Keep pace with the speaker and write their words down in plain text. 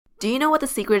Do you know what the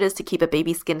secret is to keep a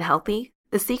baby's skin healthy?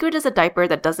 The secret is a diaper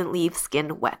that doesn't leave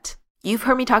skin wet. You've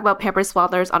heard me talk about Pampers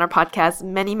Swaddlers on our podcast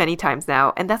many times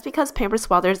now, and that's because Pampers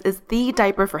Swaddlers is the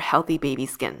diaper for healthy baby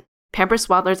skin. Pampers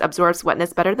Swaddlers absorbs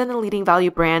wetness better than the leading value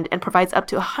brand and provides up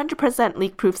to 100%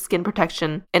 leak-proof skin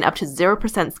protection and up to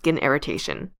 0% skin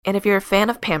irritation. And if you're a fan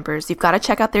of Pampers, you've got to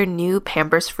check out their new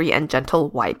Pampers Free and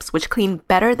Gentle wipes, which clean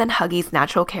better than Huggies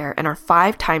Natural Care and are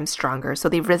 5 times stronger, so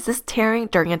they resist tearing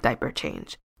during a diaper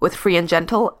change. With Free and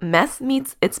Gentle, mess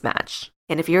meets its match.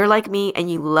 And if you're like me and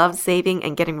you love saving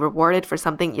and getting rewarded for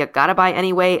something you gotta buy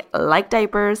anyway, like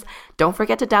diapers, don't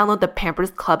forget to download the Pampers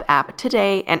Club app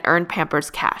today and earn Pampers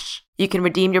Cash. You can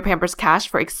redeem your Pampers Cash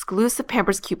for exclusive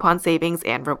Pampers coupon savings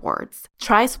and rewards.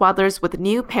 Try Swaddlers with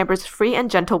new Pampers Free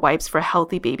and Gentle wipes for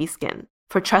healthy baby skin.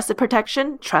 For trusted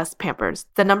protection, trust Pampers,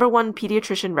 the #1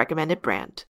 pediatrician recommended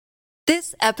brand.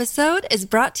 This episode is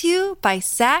brought to you by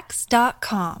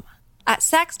Sax.com. At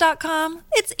Sax.com,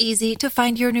 it's easy to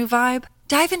find your new vibe.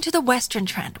 Dive into the Western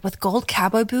trend with gold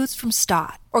cowboy boots from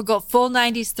Stott, or go full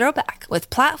 90s throwback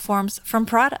with platforms from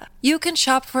Prada. You can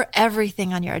shop for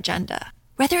everything on your agenda,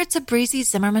 whether it's a breezy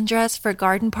Zimmermann dress for a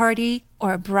garden party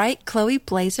or a bright Chloe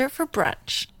blazer for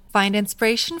brunch. Find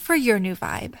inspiration for your new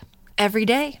vibe every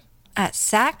day at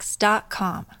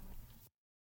Sax.com.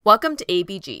 Welcome to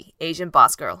ABG, Asian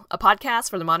Boss Girl, a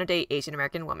podcast for the modern-day Asian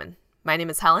American woman. My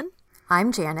name is Helen.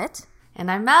 I'm Janet. And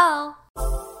I'm Mel.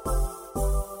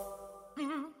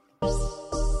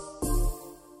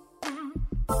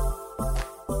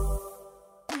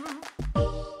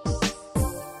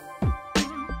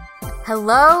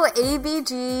 Hello,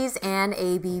 ABGs and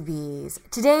ABBs.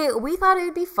 Today, we thought it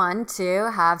would be fun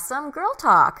to have some girl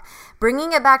talk,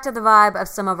 bringing it back to the vibe of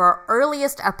some of our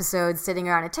earliest episodes, sitting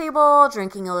around a table,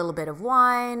 drinking a little bit of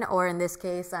wine, or in this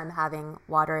case, I'm having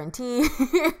water and tea,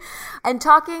 and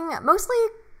talking mostly,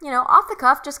 off the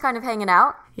cuff, just kind of hanging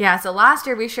out. Yeah, so last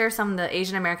year we shared some of the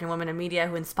Asian American women in media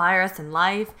who inspire us in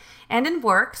life and in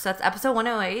work. So that's episode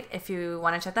 108 if you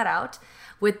want to check that out.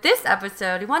 With this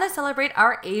episode, we want to celebrate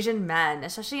our Asian men,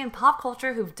 especially in pop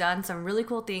culture, who've done some really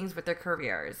cool things with their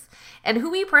careers and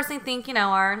who we personally think,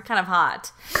 are kind of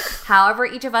hot. However,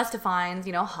 each of us defines,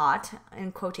 hot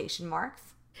in quotation marks.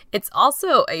 It's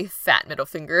also a fat middle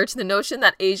finger to the notion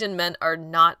that Asian men are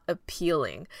not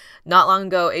appealing. Not long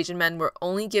ago, Asian men were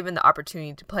only given the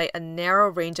opportunity to play a narrow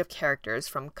range of characters,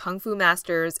 from kung fu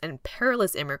masters and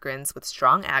perilous immigrants with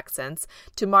strong accents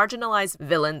to marginalized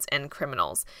villains and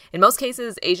criminals. In most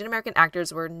cases, Asian American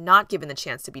actors were not given the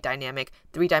chance to be dynamic,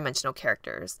 three-dimensional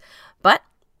characters. But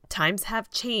times have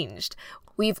changed.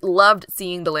 We've loved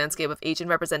seeing the landscape of Asian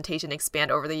representation expand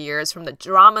over the years, from the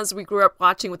dramas we grew up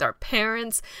watching with our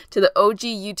parents to the OG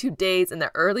YouTube days in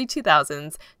the early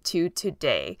 2000s to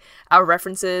today. Our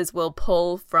references will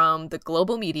pull from the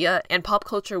global media and pop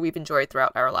culture we've enjoyed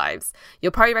throughout our lives.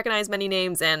 You'll probably recognize many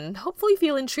names and hopefully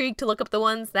feel intrigued to look up the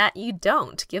ones that you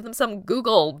don't. Give them some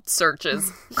Google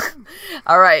searches.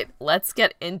 All right, let's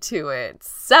get into it.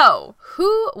 So,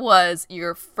 who was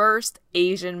your first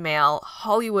Asian male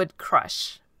Hollywood crush?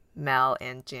 Mel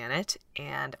and Janet,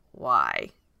 and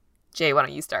why? Jay, why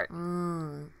don't you start?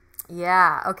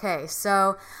 Yeah, okay.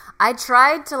 So I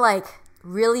tried to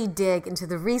really dig into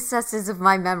the recesses of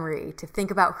my memory to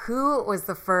think about who was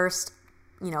the first,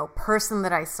 person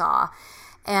that I saw.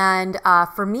 And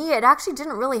for me, it actually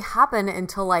didn't really happen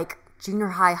until junior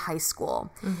high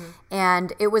school. Mm-hmm.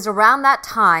 And it was around that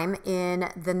time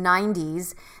in the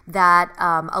 90s that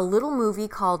a little movie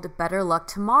called Better Luck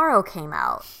Tomorrow came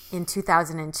out in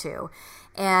 2002.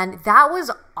 And that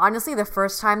was honestly the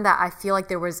first time that I feel like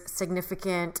there was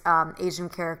significant Asian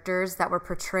characters that were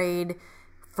portrayed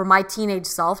for my teenage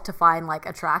self to find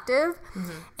attractive.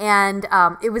 Mm-hmm. And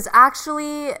it was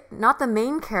actually not the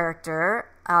main character.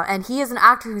 And he is an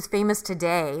actor who's famous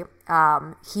today.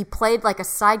 He played a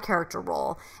side character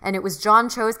role, and it was John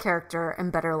Cho's character in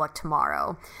Better Luck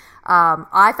Tomorrow.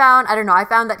 I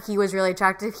found that he was really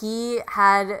attractive. He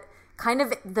had kind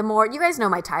of you guys know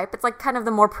my type. It's kind of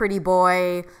the more pretty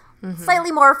boy,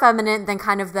 slightly more feminine than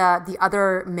kind of the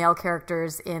other male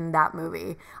characters in that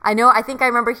movie. I think I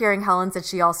remember hearing Helen said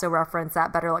she also referenced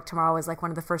that Better Luck Tomorrow was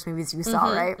one of the first movies you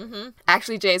saw, right? Mm-hmm.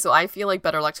 Actually, Jay, so I feel like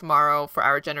Better Luck Tomorrow for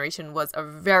our generation was a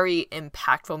very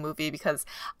impactful movie, because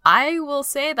I will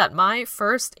say that my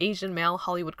first Asian male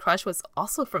Hollywood crush was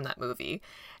also from that movie.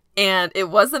 And it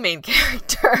was the main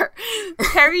character,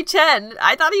 Perry Chen.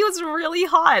 I thought he was really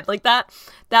hot.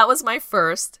 That was my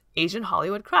first Asian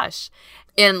Hollywood crush.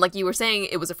 And like you were saying,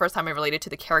 it was the first time I related to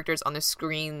the characters on the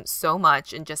screen so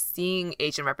much, and just seeing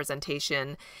Asian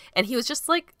representation. And he was just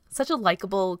such a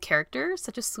likable character,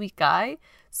 such a sweet guy,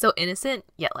 so innocent,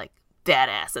 yet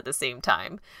badass at the same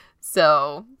time.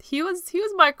 So he was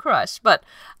my crush, but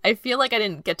I feel like I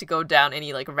didn't get to go down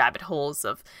any like rabbit holes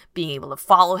of being able to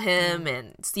follow him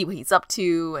and see what he's up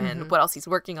to and what else he's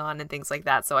working on and things like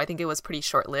that. So I think it was pretty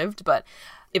short-lived, but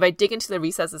if I dig into the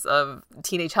recesses of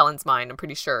Teenage Helen's mind, I'm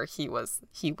pretty sure he was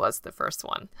the first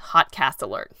one. Hot cast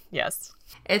alert. Yes.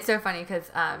 It's so funny because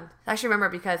I actually remember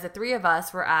because the three of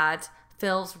us were at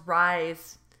Phil's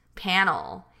Rise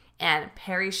panel. And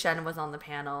Perry Shen was on the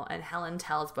panel, and Helen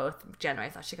tells both Jen and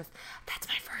myself, she goes, "That's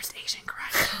my first Asian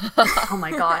crush." Oh my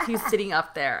God, he's sitting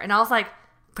up there. And I was like,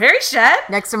 Perry Shen?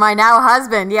 Next to my now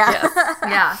husband, yeah. Yes.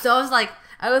 Yeah, so I was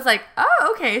like,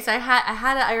 oh, okay. So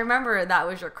I remember that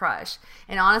was your crush.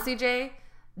 And honestly, Jay,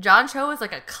 John Cho was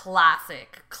like a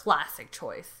classic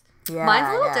choice. Yeah, mine's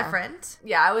a little different.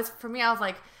 Yeah, for me, I was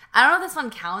like, I don't know if this one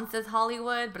counts as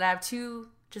Hollywood, but I have two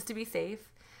just to be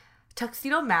safe.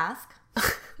 Tuxedo Mask.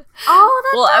 Oh,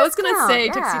 that well, I does was gonna count, say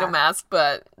yeah. Tuxedo Mask,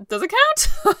 but does it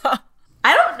count?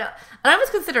 I don't know. I don't know if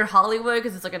it's considered Hollywood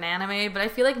because it's like an anime, but I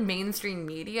feel like mainstream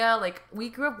media, like we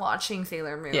grew up watching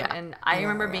Sailor Moon, and I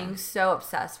remember being so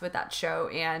obsessed with that show,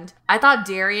 and I thought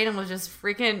Darien was just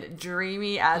freaking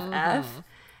dreamy as F.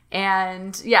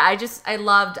 And yeah, I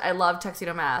loved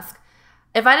Tuxedo Mask.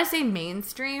 If I had to say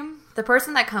mainstream, the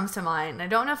person that comes to mind, and I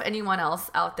don't know if anyone else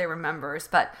out there remembers,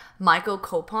 but Michael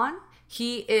Copon.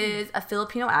 He is a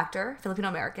Filipino actor, Filipino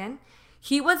American.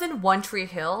 He was in One Tree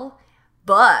Hill,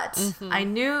 but I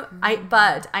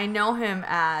know him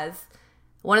as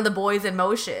one of the boys in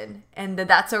motion in the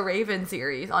That's So Raven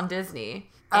series on Disney.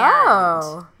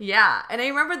 And, yeah. And I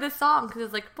remember this song because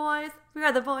it's like, boys, we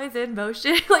are the boys in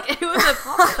motion. Like, it was a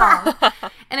pop song.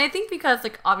 And I think because,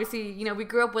 like, obviously, you know, we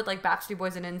grew up with, like, Backstreet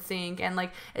Boys and NSYNC. And,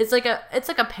 like, it's like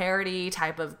a parody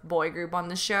type of boy group on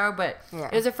the show. But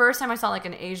it was the first time I saw, like,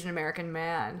 an Asian American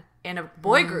man in a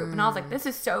boy group. And I was like, this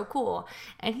is so cool.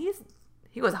 And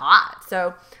he was hot.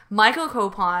 So, Michael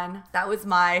Copon, that was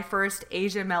my first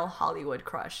Asian male Hollywood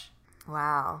crush.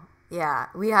 Wow. Yeah,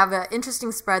 we have an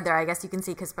interesting spread there, I guess you can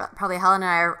see, because probably Helen and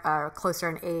I are closer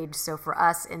in age. So for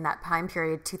us in that time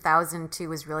period, 2002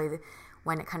 was really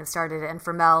when it kind of started. And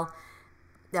for Mel,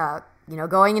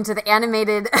 going into the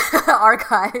animated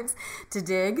archives to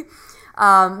dig.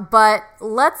 But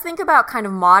let's think about kind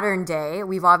of modern day.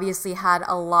 We've obviously had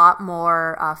a lot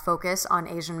more focus on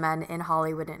Asian men in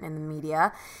Hollywood and in the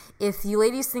media. If you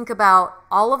ladies think about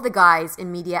all of the guys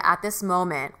in media at this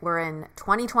moment, we're in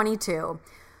 2022.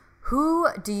 Who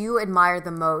do you admire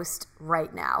the most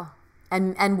right now,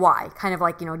 and why? Kind of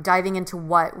like, diving into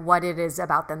what it is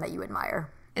about them that you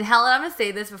admire. And Helen, I'm going to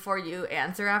say this before you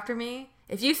answer after me.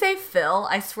 If you say Phil,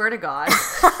 I swear to God,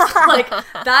 like,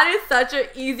 that is such an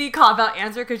easy cop-out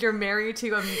answer because you're married to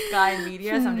a guy in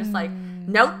media. So I'm just like,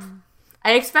 nope.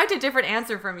 I expect a different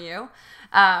answer from you.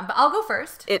 But I'll go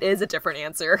first. It is a different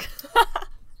answer.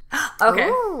 Okay.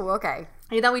 Ooh, okay.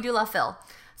 And then we do love Phil.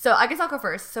 So I guess I'll go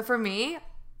first. So for me,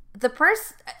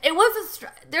 there's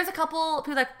a couple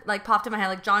people that like popped in my head,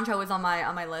 like John Cho was on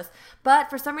my list, but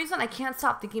for some reason I can't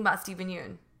stop thinking about Steven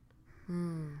Yeun.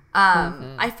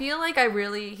 I feel like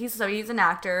he's an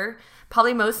actor,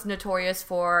 probably most notorious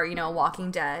for Walking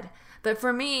Dead, but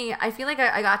for me, I feel like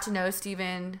I got to know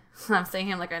Steven. I'm saying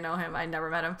him like I know him, I never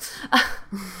met him.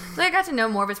 So I got to know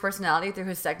more of his personality through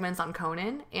his segments on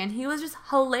Conan, and he was just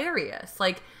hilarious.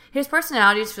 Like, his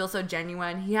personality just feels so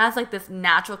genuine. He has like this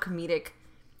natural comedic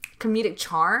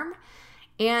charm,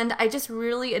 and I just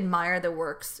really admire the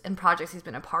works and projects he's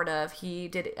been a part of. He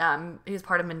was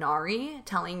part of Minari,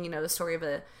 telling the story of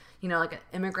a like an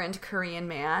immigrant Korean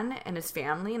man and his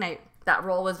family, and that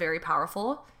role was very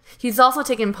powerful. He's also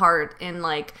taken part in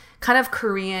like kind of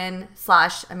Korean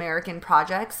 / American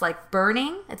projects like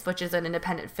Burning, which is an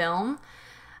independent film.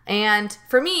 And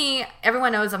for me,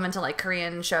 everyone knows I'm into like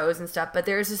Korean shows and stuff, but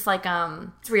there's this like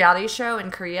reality show in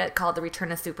Korea called The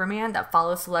Return of Superman that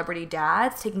follows celebrity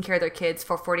dads taking care of their kids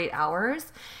for 48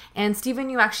 hours. And Steven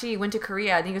Yeun actually went to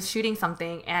Korea. I think he was shooting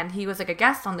something, and he was like a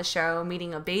guest on the show,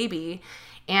 meeting a baby.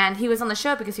 And he was on the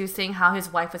show because he was saying how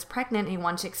his wife was pregnant and he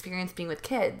wanted to experience being with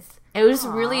kids. It was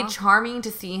just really charming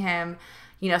to see him,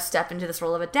 step into this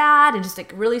role of a dad and just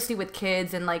like really see with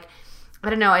kids. And like, I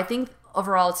don't know, I think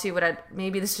overall too,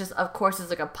 maybe this just, of course, is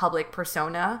like a public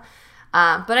persona.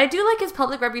 But I do like his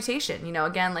public reputation.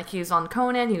 Again, like he was on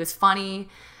Conan, he was funny,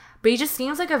 but he just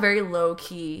seems like a very low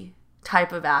key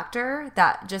type of actor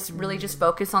that just really just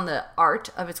focus on the art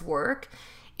of his work.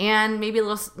 And maybe a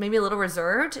little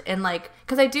reserved, and like,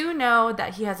 because I do know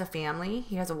that he has a family,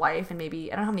 he has a wife, and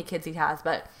maybe I don't know how many kids he has,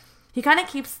 but he kind of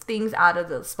keeps things out of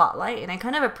the spotlight, and I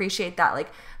kind of appreciate that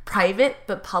like private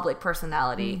but public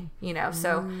personality,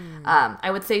 So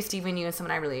I would say Steven Yeun is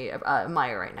someone I really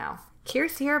admire right now.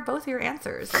 Curious to hear both of your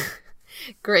answers.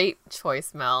 Great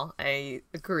choice, Mel. I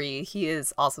agree. He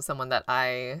is also someone that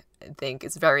I think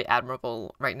is very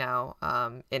admirable right now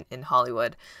in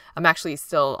Hollywood. I'm actually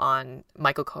still on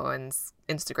Michael Cohen's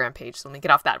Instagram page, so let me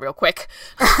get off that real quick.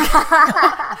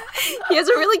 He has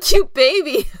a really cute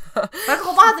baby.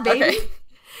 Michael Cohen has a baby? Okay.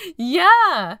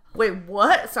 Yeah. Wait,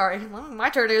 what? Sorry,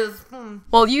 my turn is.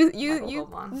 Well, you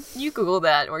Cohen. Google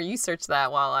that or you search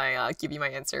that while I give you my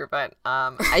answer. But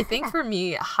I think for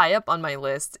me, high up on my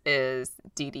list is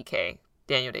DDK,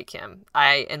 Daniel Dae Kim.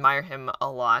 I admire him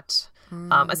a lot.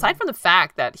 Aside from the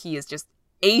fact that he is just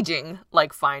aging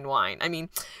like fine wine. I mean,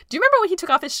 do you remember when he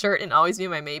took off his shirt in Always Be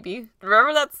My Maybe?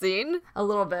 Remember that scene? A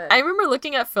little bit. I remember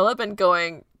looking at Philip and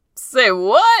going, say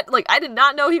what? Like, I did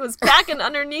not know he was packing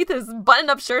underneath his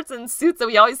button-up shirts and suits that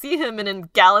we always see him in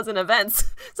galas and events.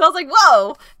 So I was like,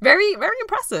 whoa, very, very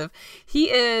impressive.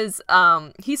 He is,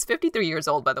 he's 53 years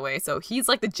old, by the way, so he's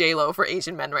like the J-Lo for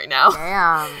Asian men right now.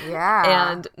 Damn,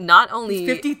 yeah. And not only... He's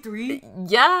 53?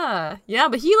 Yeah,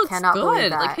 but he looks Cannot believe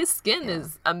good. that. Like, his skin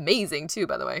is amazing, too,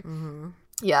 by the way. Mm-hmm.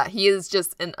 Yeah, he is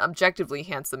just an objectively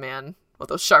handsome man with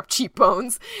those sharp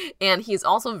cheekbones, and he's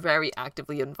also very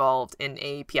actively involved in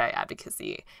API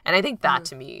advocacy, and I think that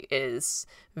to me is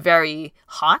very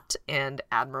hot and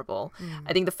admirable.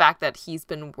 I think the fact that he's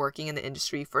been working in the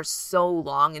industry for so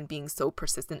long and being so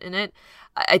persistent in it,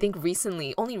 I think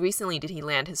only recently did he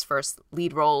land his first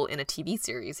lead role in a TV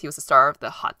series. He was the star of The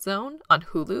Hot Zone on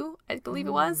Hulu, I believe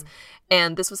it was,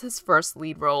 and this was his first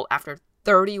lead role after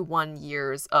 31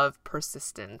 years of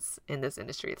persistence in this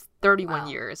industry. It's 31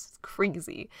 years. It's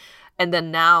crazy. And then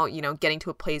now, getting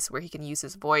to a place where he can use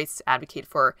his voice to advocate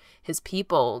for his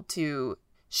people, to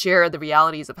share the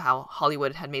realities of how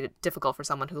Hollywood had made it difficult for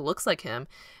someone who looks like him,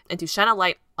 and to shine a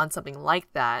light on something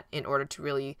like that in order to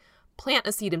really plant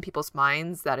a seed in people's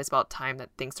minds that it's about time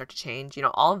that things start to change.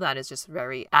 All of that is just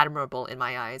very admirable in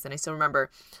my eyes. And I still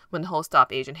remember when the whole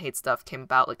Stop Asian Hate stuff came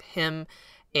about, like him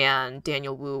and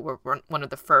Daniel Wu were one of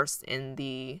the first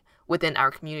within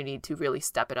our community to really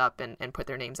step it up and put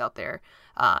their names out there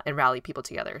and rally people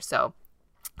together. So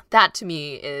that to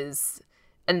me is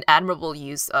an admirable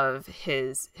use of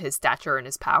his stature and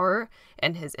his power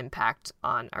and his impact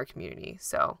on our community.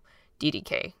 So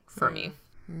DDK for me.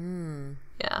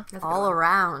 Yeah. All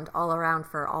around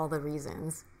for all the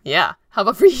reasons. Yeah. How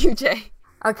about for you, Jay?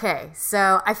 Okay,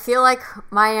 so I feel like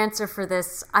my answer for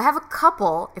this, I have a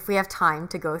couple if we have time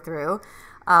to go through.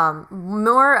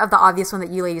 More of the obvious one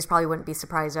that you ladies probably wouldn't be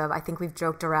surprised of. I think we've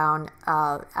joked around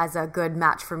as a good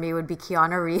match for me would be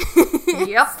Keanu Reeves.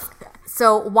 Yep.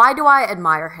 So why do I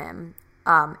admire him?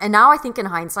 And now I think in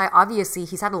hindsight, obviously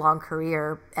he's had a long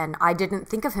career, and I didn't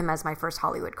think of him as my first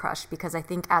Hollywood crush because I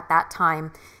think at that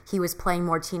time he was playing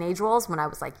more teenage roles when I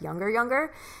was like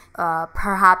younger.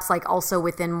 Perhaps like also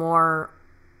within more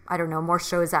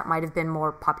shows that might have been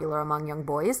more popular among young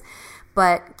boys.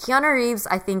 But Keanu Reeves,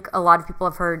 I think a lot of people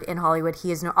have heard in Hollywood,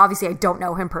 he is obviously I don't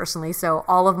know him personally, so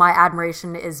all of my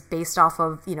admiration is based off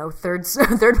of,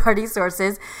 third-party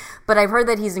sources. But I've heard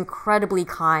that he's incredibly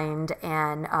kind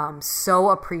and so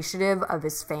appreciative of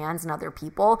his fans and other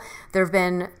people. There have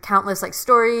been countless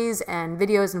stories and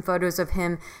videos and photos of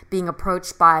him being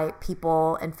approached by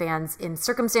people and fans in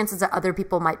circumstances that other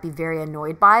people might be very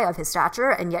annoyed by of his stature,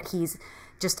 and yet he's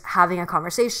just having a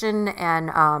conversation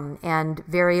and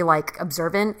very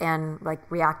observant and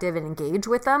reactive and engaged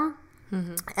with them.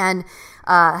 Mm-hmm. And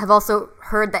have also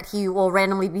heard that he will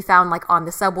randomly be found on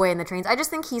the subway and the trains. I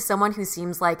just think he's someone who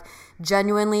seems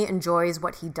genuinely enjoys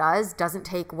what he does, doesn't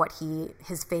take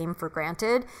his fame for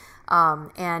granted,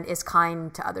 and is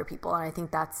kind to other people. And I think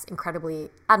that's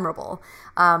incredibly admirable.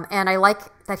 And I like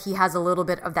that he has a little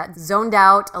bit of that zoned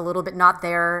out, a little bit not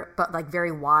there, but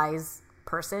very wise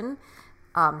person.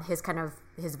 His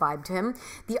vibe to him.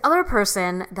 The other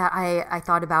person that I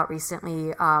thought about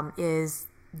recently is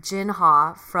Jin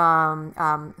Ha from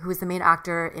who is the main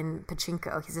actor in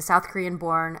Pachinko. He's a South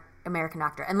Korean-born American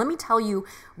actor, and let me tell you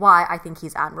why I think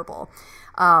he's admirable.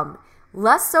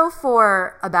 Less so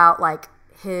for about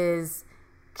his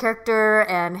character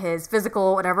and his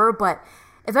physical whatever, but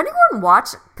if anyone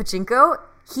watched Pachinko,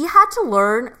 he had to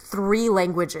learn 3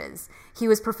 languages. He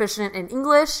was proficient in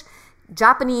English,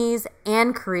 Japanese,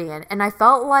 and Korean, and I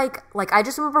felt like I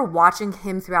just remember watching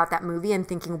him throughout that movie and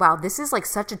thinking, wow, this is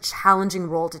such a challenging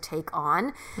role to take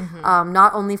on. Mm-hmm.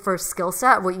 Not only for skill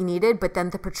set, what you needed, but then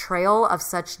the portrayal of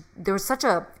there was such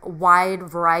a wide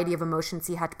variety of emotions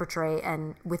he had to portray,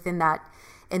 and within that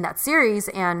in that series,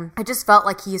 and I just felt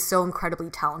like he is so incredibly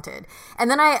talented. And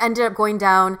then I ended up going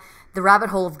down the rabbit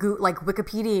hole of like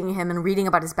Wikipediaing him and reading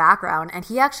about his background, and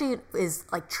he actually is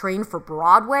like trained for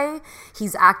Broadway.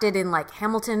 He's acted in like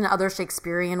Hamilton and other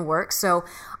Shakespearean works. So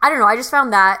I don't know, I just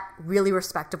found that really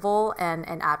respectable and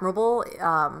admirable.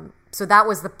 So that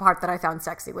was the part that I found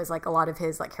sexy, was like a lot of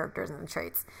his like characters and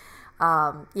traits.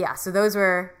 So those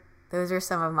were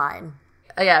some of mine.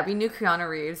 Yeah, we knew Keanu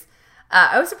Reeves.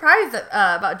 I was surprised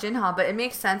about Jinha, but it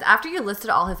makes sense. After you listed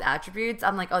all his attributes,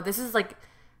 I'm like, oh, this is like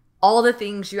all the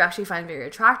things you actually find very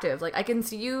attractive. Like, I can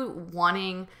see you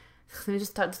wanting, let me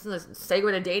just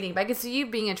segue to dating, but I can see you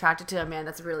being attracted to a man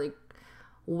that's really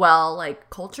well,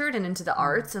 like, cultured and into the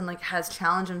arts and, like, has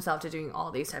challenged himself to doing all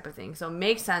these type of things. So it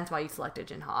makes sense why you selected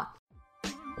Jinha.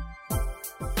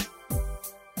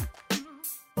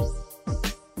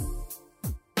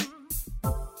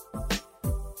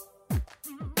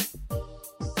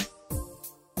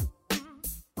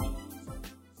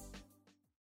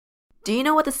 Do you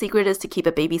know what the secret is to keep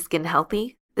a baby's skin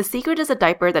healthy? The secret is a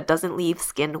diaper that doesn't leave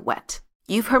skin wet.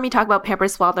 You've heard me talk about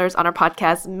Pampers Swaddlers on our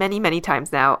podcast many, many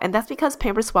times now, and that's because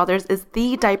Pampers Swaddlers is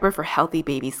the diaper for healthy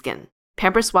baby skin.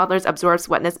 Pampers Swaddlers absorbs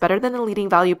wetness better than the leading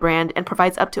value brand and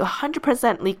provides up to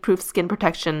 100% leak-proof skin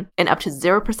protection and up to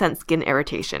 0% skin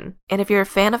irritation. And if you're a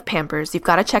fan of Pampers, you've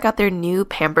got to check out their new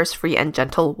Pampers Free and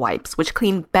Gentle wipes, which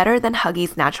clean better than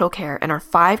Huggies Natural Care and are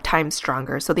 5 times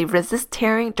stronger, so they resist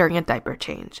tearing during a diaper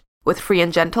change. With Free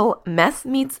and Gentle, mess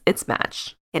meets its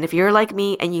match. And if you're like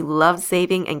me and you love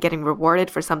saving and getting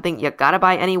rewarded for something you gotta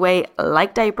buy anyway,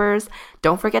 like diapers,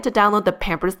 don't forget to download the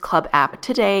Pampers Club app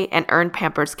today and earn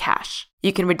Pampers Cash.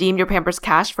 You can redeem your Pampers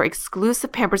Cash for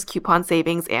exclusive Pampers coupon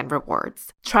savings and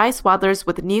rewards. Try Swaddlers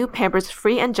with new Pampers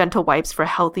Free and Gentle wipes for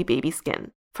healthy baby skin.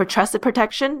 For trusted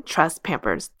protection, trust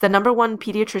Pampers, the #1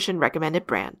 pediatrician recommended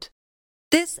brand.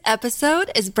 This episode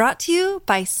is brought to you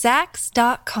by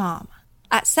Sax.com.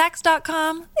 At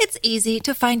Sax.com, it's easy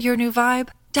to find your new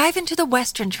vibe. Dive into the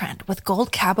Western trend with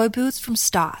gold cowboy boots from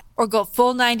Stott, or go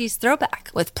full 90s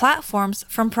throwback with platforms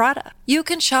from Prada. You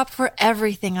can shop for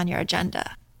everything on your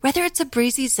agenda, whether it's a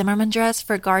breezy Zimmermann dress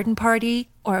for a garden party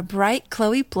or a bright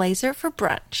Chloe blazer for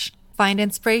brunch. Find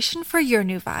inspiration for your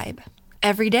new vibe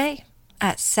every day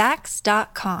at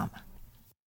Sax.com.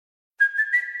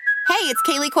 Hey, it's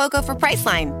Kaylee Cuoco for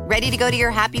Priceline. Ready to go to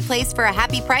your happy place for a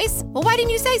happy price? Well, why didn't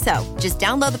you say so? Just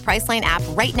download the Priceline app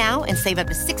right now and save up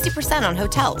to 60% on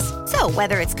hotels. So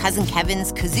whether it's Cousin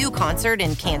Kevin's Kazoo Concert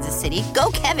in Kansas City,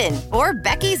 go Kevin, or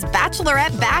Becky's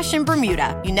Bachelorette Bash in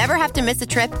Bermuda, you never have to miss a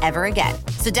trip ever again.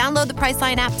 So download the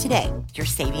Priceline app today. Your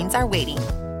savings are waiting.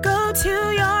 Go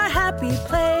to your happy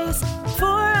place for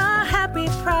a happy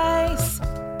price.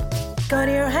 Go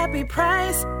to your happy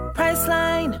price,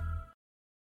 Priceline.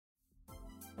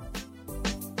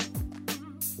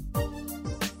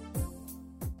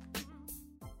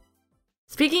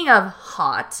 Speaking of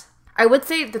hot, I would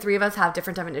say the three of us have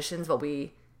different definitions. What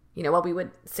we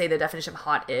would say the definition of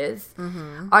hot is.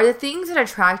 Mm-hmm. Are the things that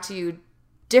attract you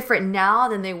different now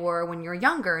than they were when you're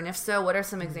younger? And if so, what are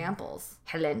some examples?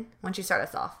 Helen, why don't you start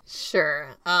us off?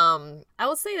 Sure. I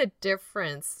would say the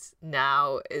difference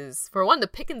now is, for one, the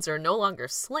pickings are no longer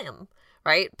slim.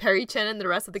 Right? Perry Chen and the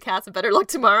rest of the cast of Better Luck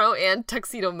Tomorrow and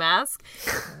Tuxedo Mask.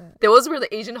 Those were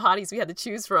the Asian hotties we had to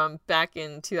choose from back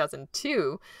in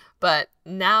 2002. But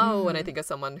now when I think of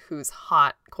someone who's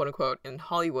hot, quote unquote, in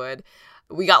Hollywood,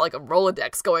 we got like a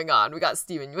Rolodex going on. We got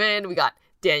Steven Yeun, we got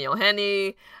Daniel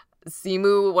Henney,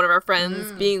 Simu, one of our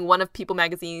friends, being one of People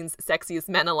Magazine's sexiest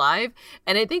men alive.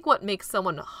 And I think what makes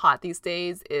someone hot these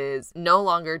days is no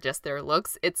longer just their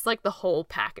looks. It's like the whole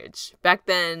package. Back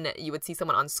then, you would see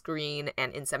someone on screen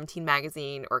and in 17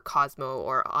 magazine or Cosmo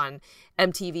or on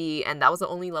MTV, and that was the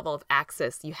only level of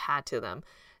access you had to them.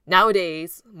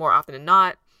 Nowadays, more often than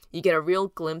not, you get a real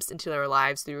glimpse into their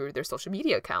lives through their social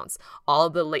media accounts. All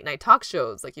of the late night talk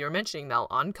shows, like you were mentioning, Mel,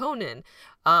 on Conan.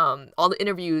 All the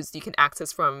interviews you can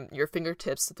access from your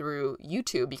fingertips through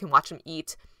YouTube. You can watch them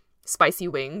eat spicy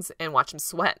wings and watch them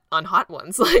sweat on hot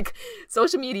ones. Like,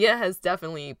 social media has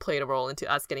definitely played a role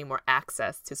into us getting more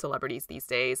access to celebrities these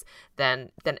days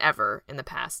than ever in the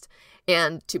past.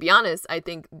 And to be honest, I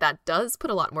think that does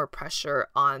put a lot more pressure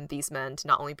on these men to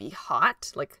not only be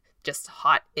hot, like just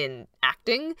hot in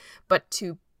acting, but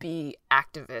to be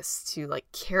activists, to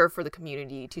like care for the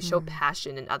community, to show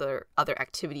passion in other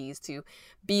activities, to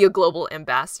be a global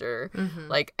ambassador.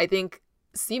 Like, I think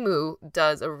Simu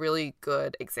does a really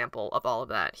good example of all of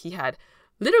that. He had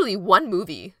literally one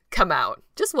movie come out.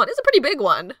 Just one. It's a pretty big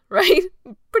one, right?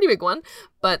 Pretty big one.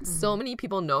 But so many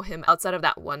people know him outside of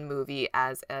that one movie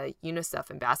as a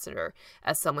UNICEF ambassador,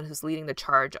 as someone who's leading the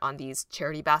charge on these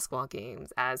charity basketball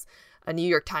games, as a New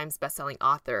York Times bestselling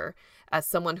author, as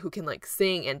someone who can like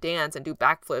sing and dance and do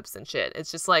backflips and shit.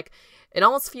 It's just like, it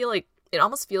almost feels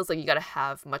like you gotta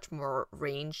have much more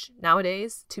range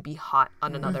nowadays to be hot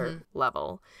on another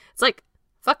level. It's like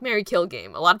fuck, marry, kill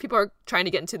game. A lot of people are trying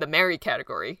to get into the marry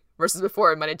category versus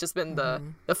before it might have just been the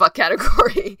fuck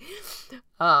category.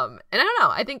 And I don't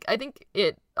know. I think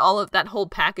it, all of that whole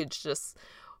package, just,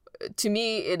 to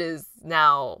me, it is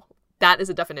now, that is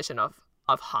a definition of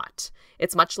hot.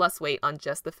 It's much less weight on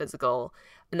just the physical.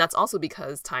 And that's also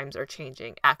because times are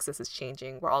changing. Access is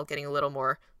changing. We're all getting a little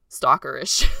more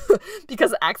stalkerish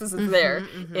because access is there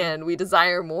and we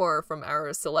desire more from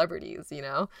our celebrities, you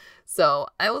know? So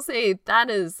I will say that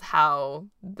is how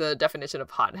the definition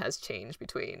of hot has changed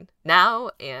between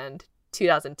now and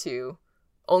 2002.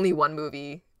 Only one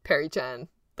movie, Perry Chen,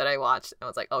 that I watched, and I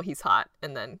was like, oh, he's hot,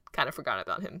 and then kind of forgot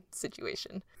about him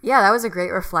situation. Yeah, that was a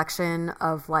great reflection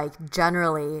of like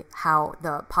generally how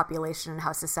the population and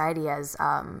how society has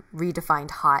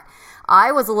redefined hot.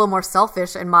 I was a little more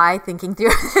selfish in my thinking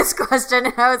through this question,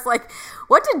 and I was like,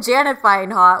 what did Janet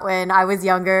find hot when I was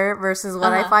younger versus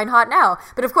what I find hot now?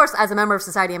 But of course, as a member of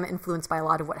society, I'm influenced by a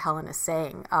lot of what Helen is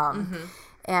saying, or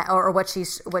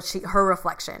her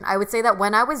reflection. I would say that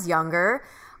when I was younger,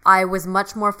 I was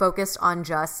much more focused on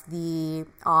just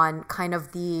kind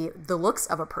of the looks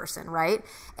of a person, right?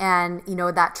 And, you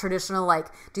know, that traditional, like,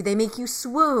 do they make you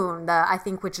swoon? I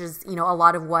think, which is, you know, a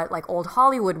lot of what like old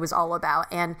Hollywood was all about.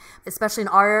 And especially in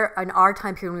our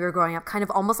time period when we were growing up, kind of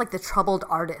almost like the troubled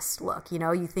artist look, you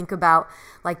know, you think about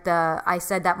like I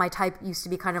said that my type used to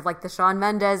be kind of like the Shawn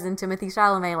Mendes and Timothée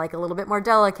Chalamet, like a little bit more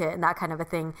delicate and that kind of a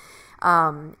thing.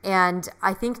 And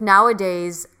I think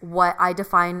nowadays what I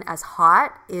define as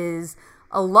hot is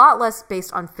a lot less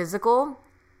based on physical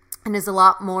and is a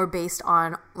lot more based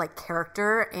on like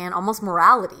character and almost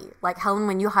morality. Like Helen,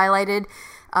 when you highlighted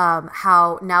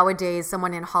how nowadays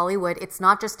someone in Hollywood, it's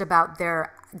not just about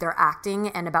their acting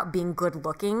and about being good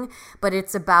looking, but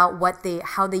it's about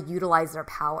how they utilize their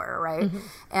power, right?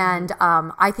 And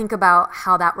I think about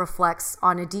how that reflects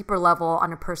on a deeper level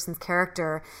on a person's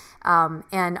character.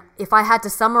 And if I had to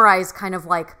summarize kind of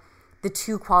like the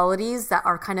two qualities that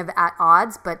are kind of at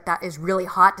odds, but that is really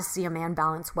hot to see a man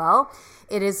balance well,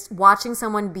 it is watching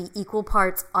someone be equal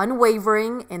parts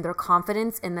unwavering in their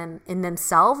confidence in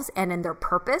themselves and in their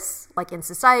purpose, like in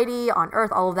society, on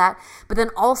earth, all of that, but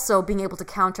then also being able to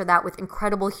counter that with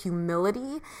incredible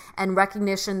humility and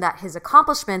recognition that his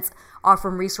accomplishments are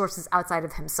from resources outside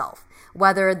of himself.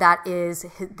 Whether that is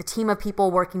the team of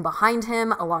people working behind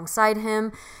him, alongside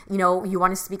him, you know, you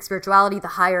want to speak spirituality, the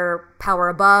higher power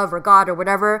above or God or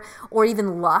whatever, or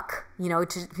even luck, you know,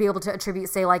 to be able to attribute,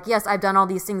 say like, yes, I've done all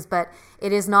these things, but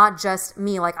it is not just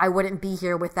me. Like I wouldn't be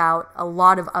here without a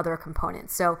lot of other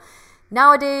components. So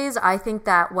nowadays, I think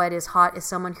that what is hot is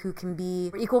someone who can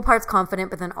be equal parts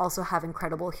confident, but then also have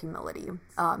incredible humility.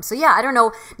 So yeah, I don't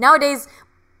know. Nowadays,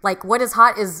 like what is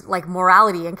hot is like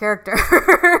morality and character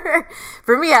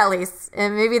for me at least.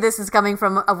 And maybe this is coming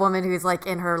from a woman who's like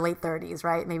in her late 30s,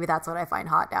 right? Maybe that's what I find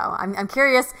hot now. I'm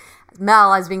curious,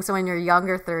 Mel, as being someone in your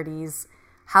younger 30s,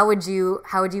 how would you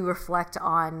reflect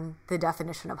on the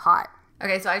definition of hot?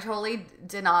 Okay, so I totally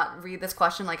did not read this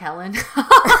question like Helen.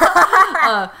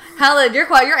 Helen,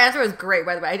 your answer was great,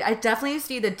 by the way. I definitely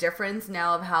see the difference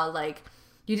now of how like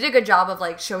you did a good job of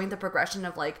like showing the progression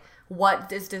of like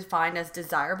what is defined as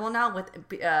desirable now with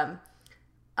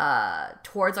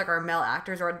towards like our male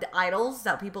actors or the idols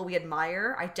that people we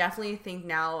admire. I definitely think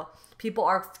now people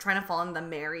are trying to fall in the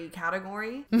marry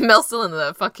category. Mel's still in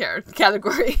the fuck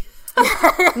category.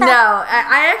 No,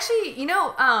 I actually, you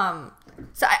know,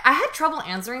 so I had trouble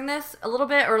answering this a little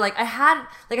bit, or like I have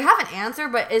an answer,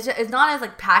 but it's not as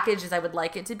like packaged as I would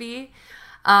like it to be.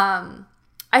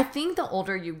 I think the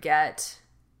older you get,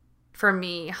 for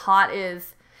me, hot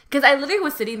is, because I literally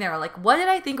was sitting there like, what did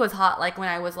I think was hot like when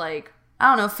I was like, I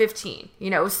don't know, 15? You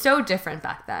know, it was so different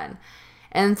back then.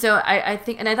 And so I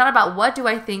think, and I thought about what do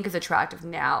I think is attractive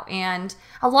now? And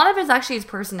a lot of it is actually his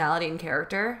personality and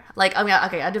character. Like, I mean,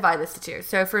 okay, I divide this to two.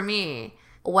 So for me,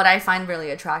 what I find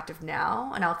really attractive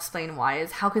now, and I'll explain why,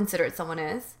 is how considerate someone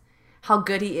is, how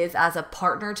good he is as a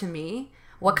partner to me,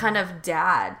 what kind of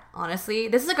dad, honestly.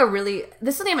 This is something I've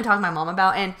been talking to my mom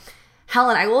about. And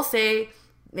Helen, I will say,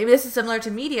 maybe this is similar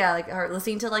to media, like, or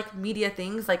listening to like media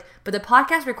things, like, but the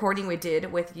podcast recording we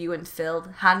did with you and Phil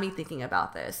had me thinking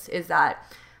about this, is that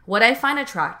what I find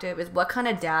attractive is what kind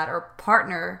of dad or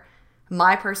partner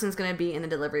my person's going to be in the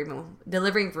delivery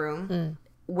room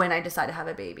when I decide to have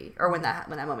a baby, or when that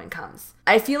moment comes.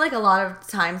 I feel like a lot of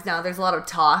times now there's a lot of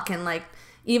talk and like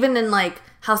even in like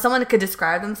how someone could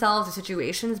describe themselves or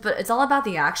situations, but it's all about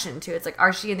the action too. It's like,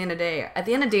 at the end of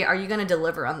the day, are you going to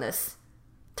deliver on this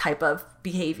type of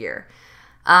behavior?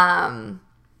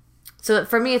 So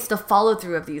for me, it's the follow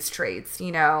through of these traits,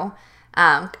 you know.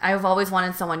 I've always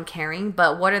wanted someone caring,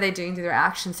 but what are they doing through their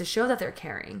actions to show that they're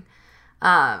caring?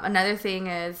 Another thing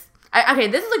is,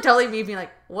 this is like totally me being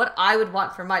like what I would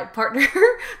want for my partner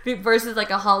versus like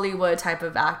a Hollywood type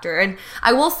of actor. And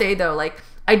I will say though, like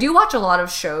I do watch a lot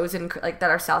of shows and like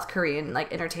that are South Korean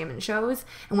like entertainment shows,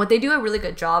 and what they do a really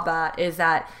good job at is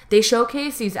that they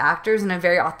showcase these actors in a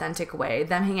very authentic way.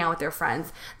 Them hanging out with their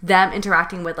friends, them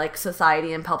interacting with like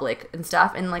society and public and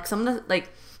stuff, and like some of the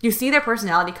like you see their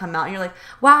personality come out, and you're like,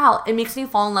 wow, it makes me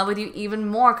fall in love with you even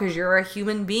more because you're a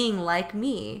human being like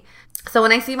me. So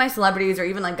when I see my celebrities or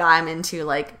even like guy I'm into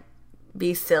like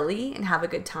be silly and have a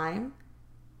good time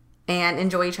and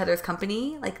enjoy each other's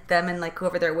company, like them and like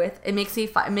whoever they're with,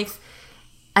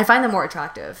 I find them more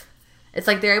attractive. It's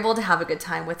like they're able to have a good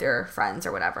time with their friends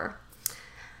or whatever.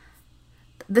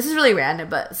 This is really random,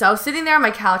 but so I was sitting there on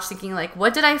my couch thinking like,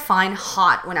 what did I find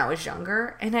hot when I was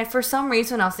younger? And for some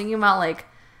reason I was thinking about like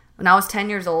when I was 10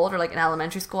 years old or like in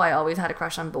elementary school, I always had a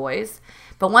crush on boys.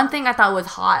 But one thing I thought was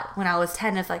hot when I was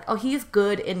 10 is like, oh, he's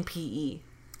good in PE.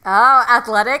 Oh,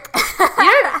 athletic.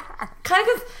 Yeah, kind of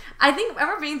because I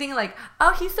remember thinking like,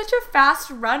 oh, he's such a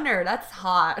fast runner. That's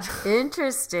hot.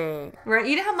 Interesting. Right?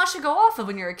 You didn't have much to go off of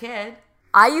when you were a kid.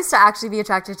 I used to actually be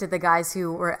attracted to the guys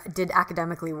who did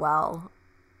academically well,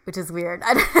 which is weird.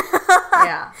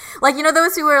 Yeah. Like, you know,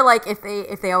 those who were like, if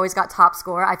they always got top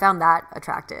score, I found that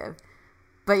attractive.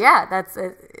 But yeah,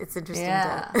 it's interesting.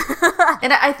 Yeah.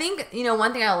 And I think, you know,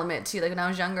 one thing I'll admit too, like when I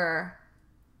was younger,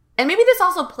 and maybe this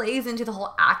also plays into the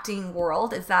whole acting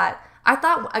world, is that I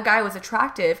thought a guy was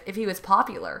attractive if he was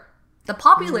popular. The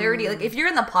popularity, like if you're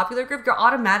in the popular group, you're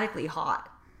automatically hot,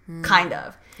 kind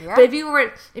of. Yeah. But if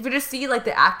you just see like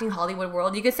the acting Hollywood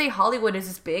world, you could say Hollywood is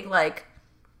this big, like,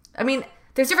 I mean,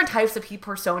 there's different types of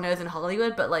personas in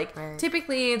Hollywood, but like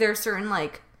typically there's certain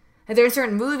like, there's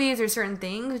certain movies or certain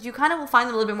things you kind of will find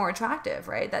them a little bit more attractive,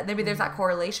 right? That maybe there's that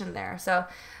correlation there. So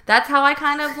that's how I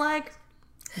kind of like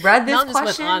read this question.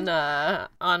 Just went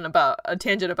on about a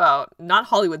tangent about not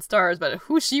Hollywood stars, but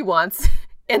who she wants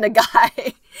in a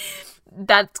guy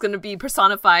that's going to be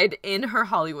personified in her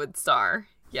Hollywood star.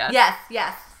 Yes.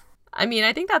 I mean,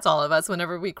 I think that's all of us.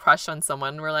 Whenever we crush on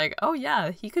someone, we're like, oh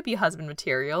yeah, he could be husband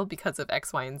material because of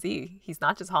X, Y, and Z. He's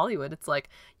not just Hollywood. It's like,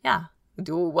 yeah.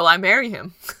 Will I marry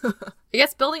him? I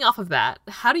guess building off of that,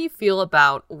 how do you feel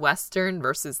about Western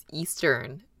versus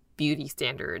Eastern beauty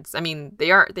standards? I mean, they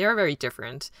are very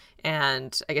different,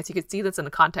 and I guess you could see this in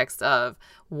the context of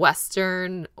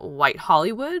Western white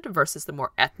Hollywood versus the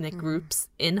more ethnic groups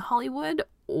in Hollywood,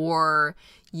 or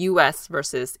US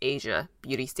versus Asia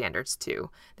beauty standards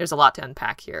too. There's a lot to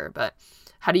unpack here, but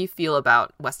how do you feel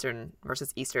about Western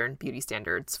versus Eastern beauty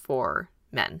standards for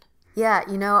men? Yeah,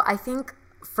 you know, I think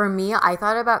for me, I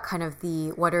thought about kind of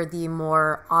what are the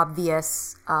more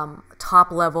obvious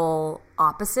top level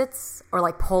opposites or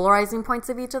like polarizing points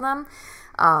of each of them.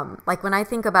 Like when I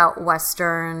think about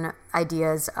Western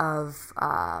ideas of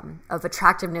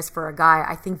attractiveness for a guy,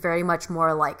 I think very much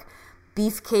more like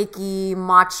beefcakey,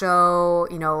 macho,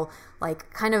 you know,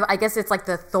 like kind of, I guess it's like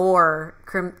the Thor,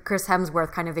 Chris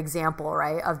Hemsworth kind of example,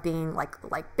 right? Of being like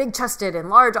big chested and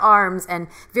large arms and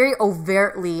very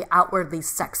overtly, outwardly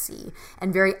sexy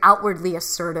and very outwardly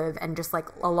assertive and just like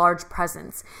a large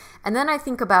presence. And then I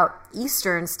think about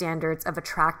Eastern standards of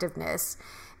attractiveness,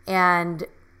 and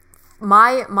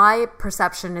my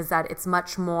perception is that it's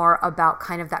much more about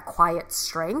kind of that quiet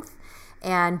strength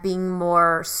and being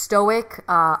more stoic,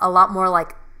 a lot more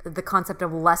like the concept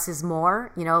of less is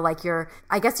more, you know, like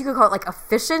I guess you could call it like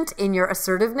efficient in your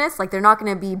assertiveness. Like they're not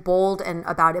going to be bold and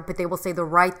about it, but they will say the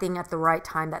right thing at the right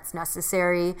time that's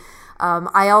necessary.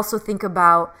 I also think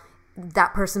about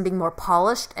that person being more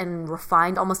polished and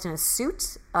refined almost in a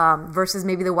suit, versus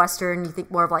maybe the Western, you think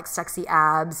more of like sexy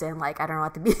abs and like, I don't know,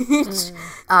 at the beach.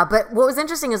 But what was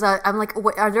interesting is I'm like,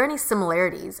 are there any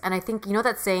similarities? And I think, you know,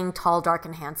 that saying tall, dark,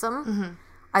 and handsome? Mm-hmm.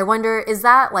 I wonder, is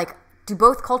that like, do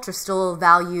both cultures still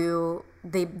value,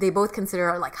 they both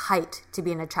consider like height to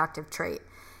be an attractive trait,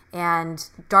 and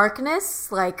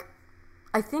darkness, like,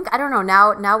 I think, I don't know,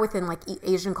 now within like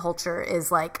Asian culture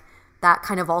is like that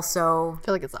kind of also I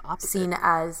feel like it's the opposite. Seen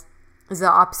as is the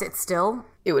opposite still.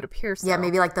 It would appear so. Yeah,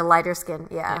 maybe like the lighter skin.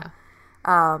 Yeah.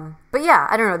 But yeah,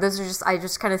 I don't know. Those are I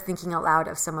just kind of thinking out loud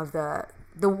of some of the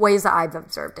ways that I've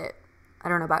observed it. I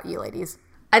don't know about you ladies.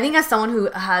 I think as someone who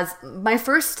has my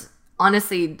first,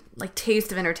 honestly, like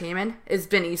taste of entertainment has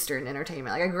been Eastern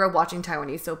entertainment. Like I grew up watching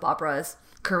Taiwanese soap operas,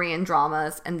 Korean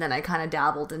dramas, and then I kind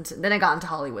of then I got into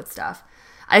Hollywood stuff.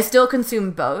 I still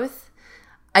consume both.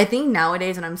 I think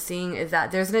nowadays what I'm seeing is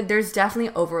that there's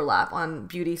definitely overlap on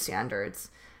beauty standards.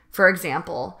 For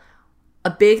example, a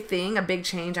big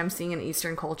change I'm seeing in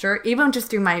Eastern culture, even just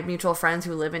through my mutual friends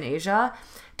who live in Asia,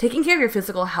 taking care of your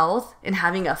physical health and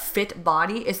having a fit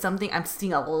body is something I'm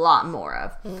seeing a lot more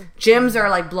of. Gyms are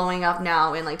like blowing up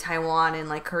now in like Taiwan and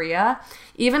like Korea.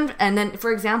 And then,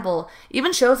 for example,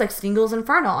 even shows like Singles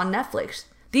Inferno on Netflix.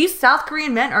 These South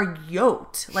Korean men are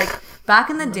yoked. Like back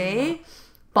in the day,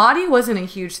 body wasn't a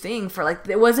huge thing for like,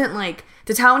 it wasn't like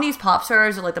the Taiwanese pop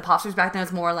stars or like the pop stars back then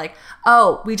was more like,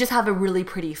 oh, we just have a really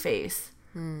pretty face.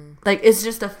 Like it's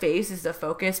just a face is the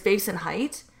focus, face and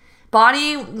height.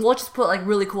 Body, we'll just put like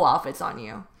really cool outfits on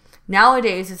you.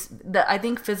 Nowadays, I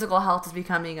think physical health is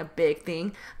becoming a big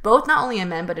thing, both not only in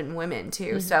men but in women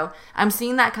too. So I'm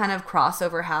seeing that kind of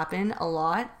crossover happen a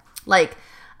lot. Like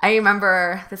I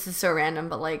remember, this is so random,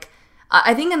 but like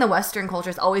I think in the Western culture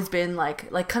it's always been like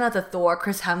kind of the Thor,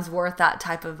 Chris Hemsworth, that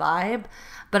type of vibe.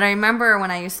 But I remember when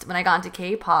I got into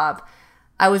K-pop,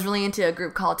 I was really into a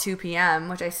group called 2PM,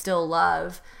 which I still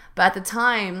love. But at the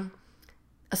time,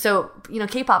 so, you know,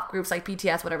 K-pop groups like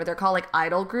BTS, whatever, they're called like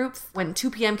idol groups. When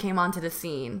 2PM came onto the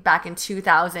scene back in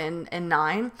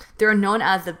 2009, they're known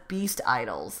as the Beast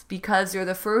Idols because they're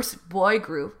the first boy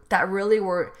group that really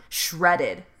were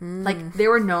shredded. Like they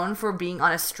were known for being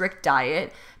on a strict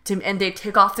diet and they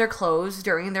take off their clothes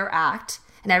during their act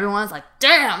and everyone's like,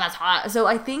 damn, that's hot. So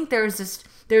I think there's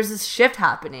this shift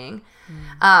happening.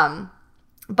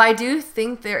 But I do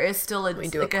think there is still a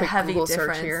heavy Google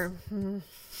difference. Search here.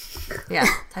 Yeah,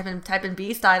 type in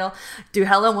Beast Idol.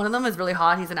 Duhella, one of them is really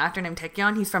hot. He's an actor named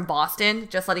Taecyeon. He's from Boston,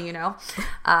 just letting you know.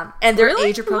 And they're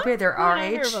age appropriate. They're our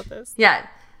age. Hear about this. Yeah.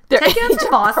 Taecyeon's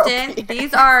from Boston.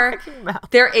 These are,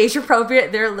 they're age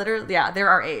appropriate. They're literally, they're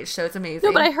our age. So it's amazing.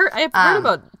 No, but I've heard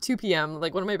about 2PM.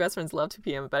 Like one of my best friends loved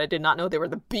 2PM, but I did not know they were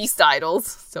the Beast Idols.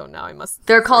 So now I must.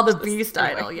 They're called the Beast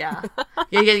Idol. Yeah.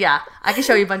 Yeah. I can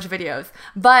show you a bunch of videos.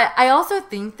 But I also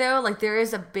think though, like there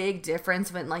is a big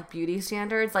difference with like beauty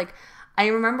standards. Like I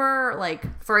remember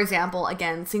like, for example,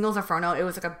 again, Singles Inferno, it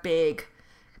was like a big,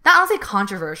 not I'll say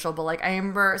controversial, but like I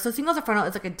remember, so Singles Inferno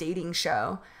is like a dating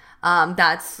show.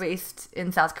 That's based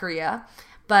in South Korea.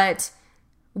 But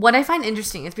what I find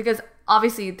interesting is because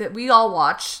obviously that we all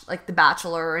watch like The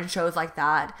Bachelor and shows like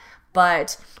that.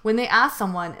 But when they ask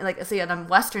someone, like say on a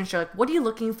Western show, like, what are you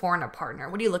looking for in a partner?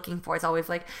 What are you looking for? It's always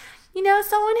like, you know,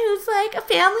 someone who's like a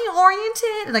family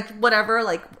oriented, like whatever.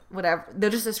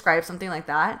 They'll just describe something like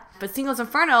that. But Singles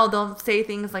Inferno, they'll say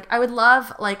things like, I would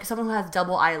love like someone who has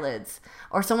double eyelids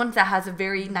or someone that has a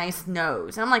very nice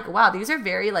nose. And I'm like, wow, these are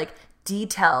very like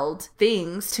detailed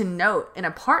things to note in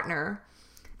a partner.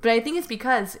 But I think it's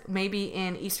because maybe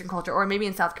in Eastern culture or maybe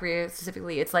in South Korea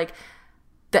specifically, it's like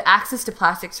the access to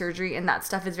plastic surgery and that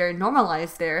stuff is very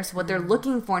normalized there. So what they're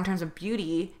looking for in terms of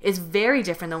beauty is very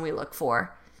different than we look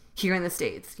for here in the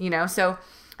States, you know? So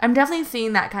I'm definitely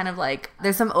seeing that kind of like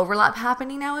there's some overlap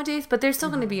happening nowadays, but there's still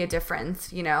going to be a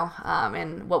difference, you know,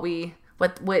 in what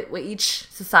each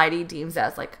society deems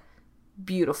as like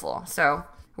beautiful. So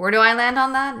where do I land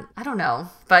on that? I don't know.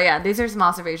 But yeah, these are some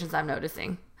observations I'm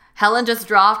noticing. Helen just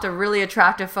dropped a really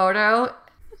attractive photo.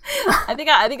 I think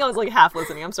I was like half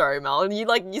listening. I'm sorry, Mel. You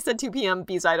said 2PM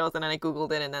Beast Idols and then I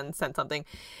Googled it and then sent something.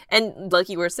 And like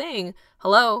you were saying,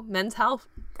 hello, men's health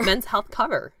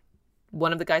cover.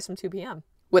 One of the guys from 2PM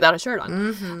without a shirt on.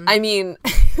 Mm-hmm. I mean,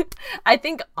 I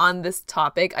think on this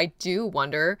topic, I do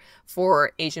wonder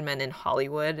for Asian men in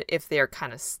Hollywood if they're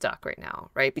kind of stuck right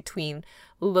now, right? Between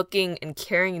looking and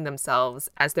carrying themselves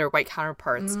as their white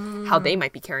counterparts, how they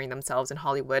might be carrying themselves in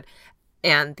Hollywood,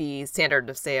 and the standard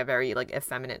of, say, a very like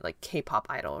effeminate like K-pop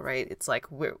idol, right? It's like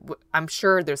I'm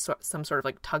sure there's some sort of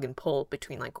like tug and pull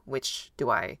between like which do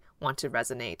I want to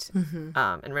resonate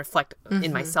and reflect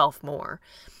in myself more.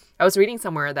 I was reading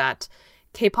somewhere that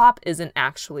K-pop isn't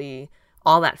actually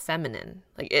all that feminine.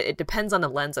 Like it depends on the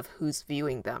lens of who's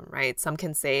viewing them, right? Some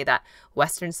can say that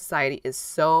Western society is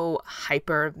so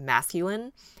hyper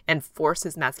masculine and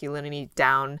forces masculinity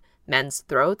down men's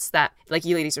throats that, like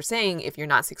you ladies are saying, if you're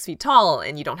not 6 feet tall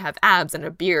and you don't have abs and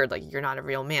a beard, like you're not a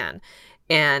real man.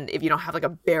 And if you don't have like a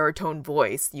baritone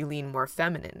voice, you lean more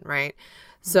feminine, right?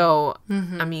 So,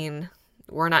 I mean,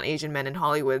 we're not Asian men in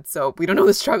Hollywood, so we don't know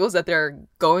the struggles that they're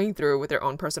going through with their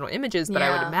own personal images, but I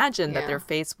would imagine that they're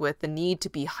faced with the need to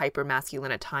be hyper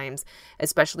masculine at times,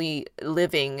 especially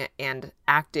living and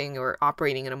acting or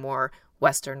operating in a more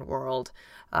Western world.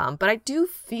 But I do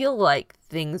feel like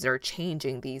things are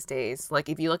changing these days. Like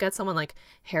if you look at someone like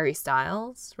Harry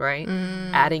Styles, right?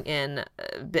 Adding in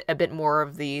a bit more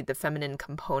of the feminine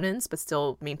components, but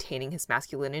still maintaining his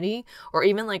masculinity. Or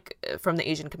even like from the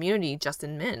Asian community,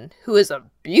 Justin Min, who is a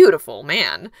beautiful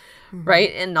man,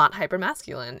 right? And not hyper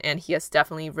masculine. And he has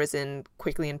definitely risen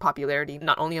quickly in popularity,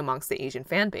 not only amongst the Asian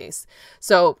fan base.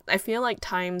 So I feel like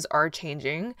times are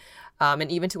changing.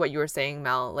 And even to what you were saying,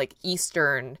 Mel, like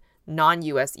Eastern,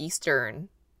 non-US Eastern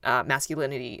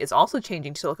masculinity is also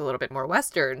changing to look a little bit more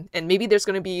Western. And maybe there's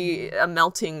going to be a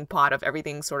melting pot of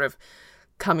everything sort of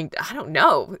coming. I don't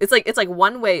know. It's like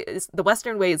one way, the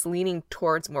Western way is leaning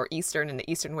towards more Eastern, and the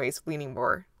Eastern way is leaning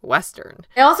more Western.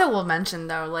 I also will mention,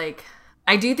 though, like,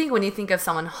 I do think when you think of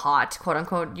someone hot, quote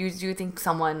unquote, you do think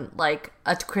someone like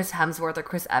a Chris Hemsworth or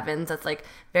Chris Evans that's like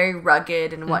very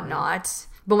rugged and whatnot.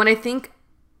 But when I think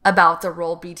about the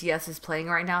role BTS is playing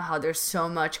right now, how there's so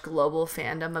much global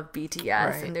fandom of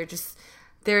BTS, and it's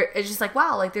just like,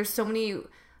 wow, like there's so many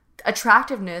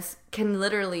attractiveness can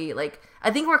literally, like,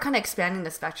 I think we're kind of expanding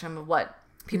the spectrum of what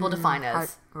people define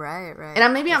as. Right.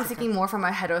 And maybe I'm thinking more from a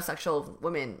heterosexual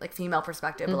woman, like female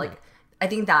perspective, but like, I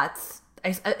think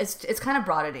it's kind of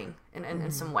broadening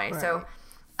in some way. Right. So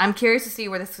I'm curious to see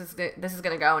where this is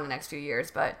going to go in the next few years.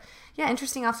 But yeah,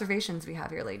 interesting observations we have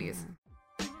here, ladies.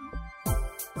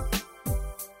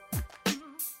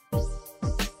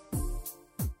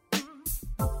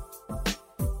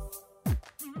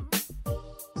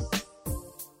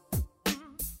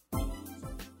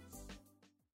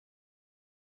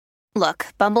 Look,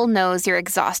 Bumble knows you're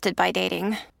exhausted by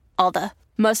dating. All the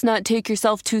must not take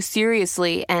yourself too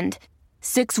seriously and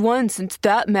 6'1" since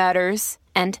that matters.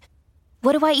 And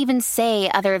what do I even say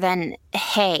other than,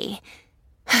 hey?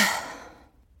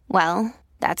 Well,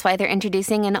 that's why they're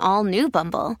introducing an all-new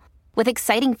Bumble with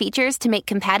exciting features to make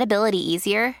compatibility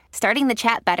easier, starting the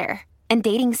chat better, and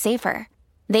dating safer.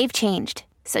 They've changed,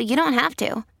 so you don't have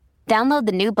to. Download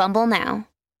the new Bumble now.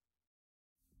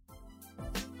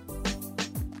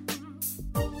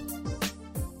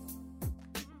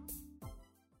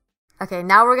 Okay,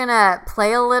 now we're gonna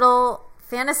play a little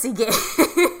fantasy game.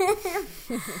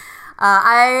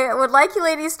 I would like you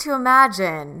ladies to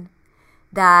imagine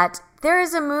that there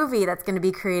is a movie that's going to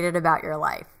be created about your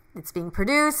life. It's being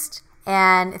produced,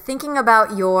 and thinking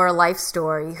about your life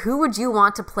story, who would you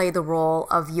want to play the role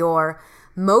of your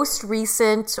most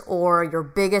recent or your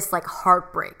biggest like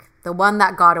heartbreak, the one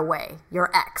that got away, your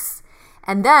ex?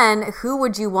 And then who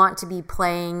would you want to be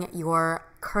playing your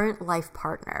current life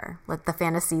partner? Let the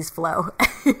fantasies flow.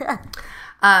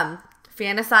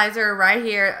 Fantasizer right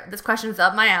here. This question's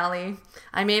up my alley.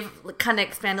 I may have kind of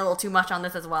expanded a little too much on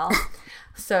this as well.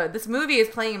 So this movie is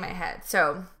playing in my head.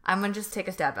 So I'm going to just take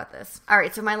a stab at this. All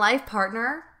right. So my life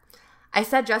partner, I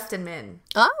said Justin Min.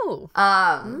 Oh.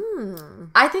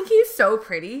 I think he's so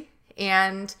pretty.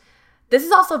 And this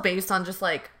is also based on just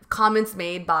like comments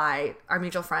made by our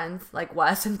mutual friends like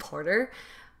Wes and Porter.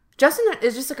 Justin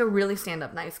is just like a really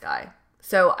stand-up nice guy.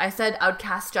 So I said I would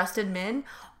cast Justin Min,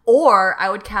 or I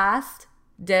would cast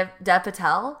Dev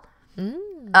Patel.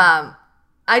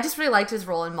 I just really liked his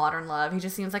role in Modern Love. He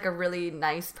just seems like a really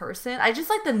nice person. I just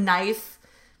like the nice.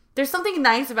 There's something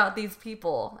nice about these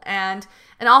people, and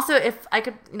also if I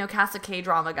could, cast a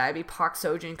K-drama guy, it'd be Park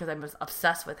Seo-joon because I'm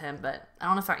obsessed with him. But I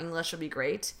don't know if our English would be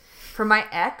great. For my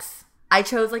ex, I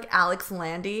chose like Alex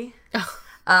Landy,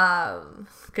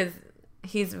 because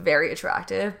he's very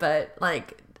attractive, but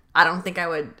like I don't think I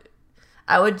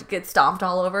would get stomped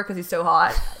all over because he's so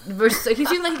hot. He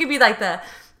seemed like he could be like the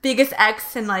biggest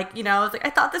ex, and like, I was like, I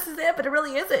thought this is it, but it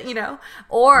really isn't,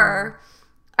 Or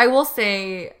I will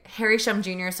say Harry Shum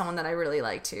Jr. is someone that I really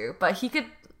like too, but he could,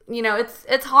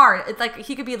 it's hard. It's like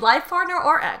he could be life partner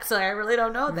or ex, so I really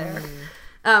don't know there.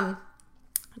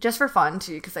 Just for fun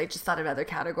too, because I just thought of other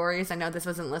categories. I know this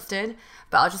wasn't listed,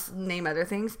 but I'll just name other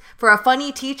things. For a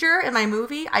funny teacher in my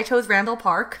movie, I chose Randall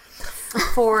Park.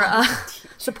 For a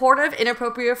supportive,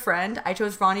 inappropriate friend, I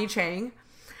chose Ronnie Chang.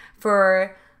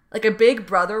 For like a big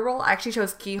brother role, I actually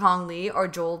chose Ki Hong Lee or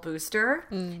Joel Booster.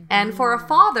 Mm-hmm. And for a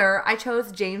father, I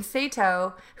chose James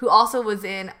Sato, who also was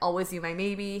in Always You My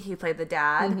Maybe. He played the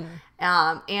dad,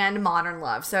 and Modern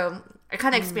Love. So I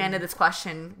kind of expanded this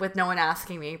question with no one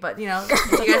asking me, but if you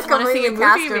guys want to see a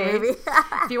movie made,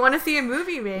 if you want to see a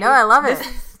movie made, no, I love it.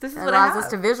 This is it what I have. allows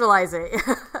us to visualize it.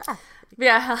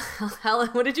 Yeah, Helen,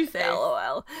 what did you say?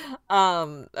 LOL.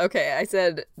 Okay, I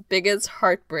said biggest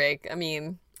heartbreak. I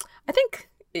mean, I think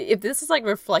if this is like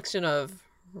reflection of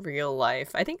real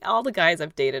life, I think all the guys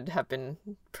I've dated have been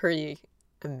pretty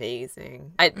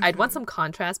amazing. I'd want some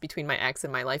contrast between my ex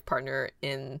and my life partner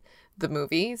in the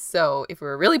movie. So if we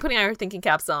were really putting our thinking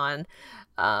caps on,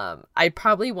 I'd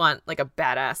probably want like a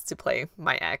badass to play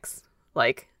my ex,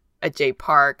 like a Jay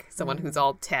Park, someone who's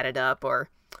all tatted up, or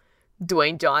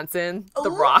Dwayne Johnson,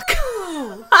 The Rock.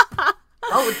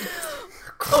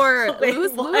 Or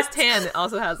Louis Tan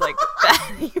also has like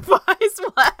fatty voice.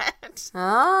 What?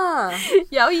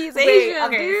 Yo, he's Asian.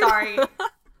 Okay, dude. sorry.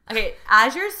 Okay,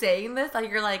 as you're saying this, like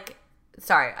you're like,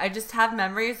 sorry, I just have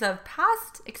memories of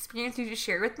past experience you just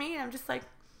shared with me, and I'm just like,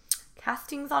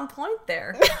 casting's on point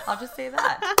there. I'll just say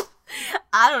that.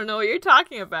 I don't know what you're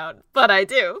talking about, but I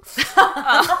do.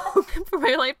 For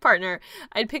my life partner,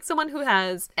 I'd pick someone who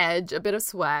has edge, a bit of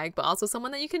swag, but also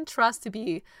someone that you can trust to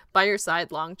be by your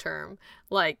side long term.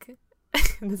 Like,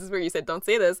 this is where you said don't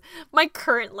say this. My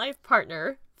current life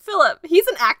partner, Philip. He's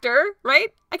an actor,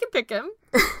 right? I can pick him.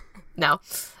 No.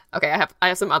 Okay, I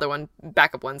have some other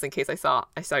backup ones in case I saw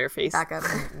your face. Backup.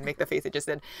 Make the face it just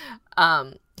did.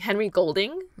 Henry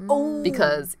Golding,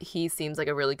 because he seems like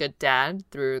a really good dad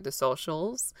through the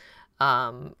socials.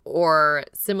 Or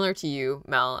similar to you,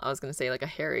 Mel, I was going to say like a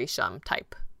Harry Shum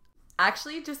type.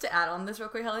 Actually, just to add on this real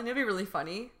quick, Helen, it'd be really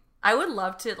funny. I would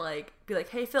love to like be like,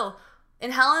 hey Phil, in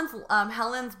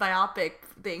Helen's biopic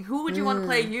thing, who would you want to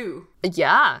play you?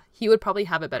 Yeah, he would probably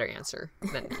have a better answer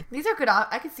than me. These are good.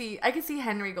 I could see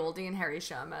Henry Golding and Harry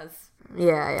Shum as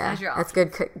Yeah. as your That's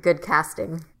options. good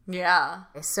casting. Yeah.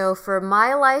 So for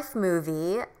my life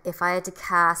movie, if I had to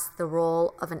cast the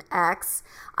role of an ex,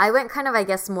 I went kind of, I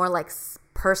guess, more like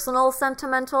personal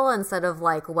sentimental instead of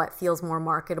like what feels more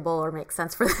marketable or makes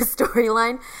sense for the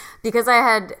storyline. Because I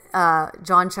had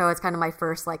John Cho as kind of my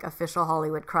first like official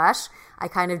Hollywood crush, I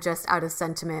kind of just out of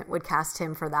sentiment would cast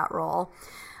him for that role.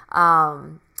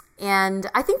 And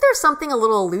I think there's something a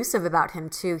little elusive about him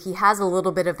too. He has a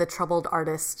little bit of the troubled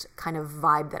artist kind of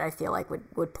vibe that I feel like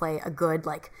would play a good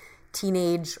like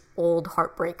teenage old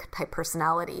heartbreak type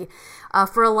personality.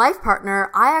 For a life partner,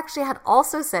 I actually had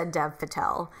also said Dev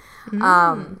Patel.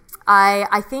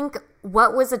 I think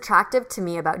what was attractive to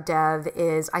me about Dev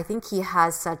is I think he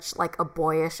has such like a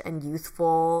boyish and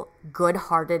youthful,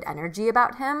 good-hearted energy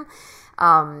about him.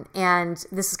 And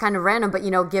this is kind of random, but, you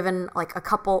know, given like a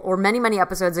couple or many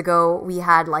episodes ago, we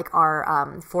had like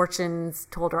our fortunes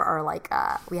told her, or like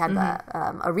we had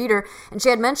a reader, and she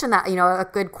had mentioned that, you know, a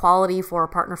good quality for a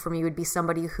partner for me would be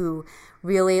somebody who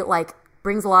really like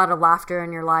brings a lot of laughter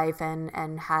in your life and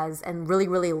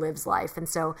really lives life. And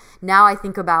so now I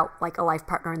think about like a life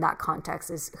partner in that context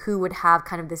is who would have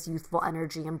kind of this youthful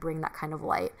energy and bring that kind of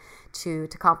light to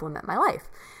complement my life.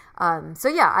 So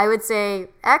yeah, I would say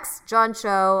ex, John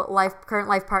Cho, current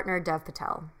life partner, Dev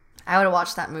Patel. I would have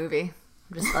watched that movie.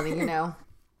 I'm just letting you know.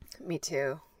 Me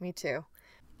too.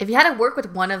 If you had to work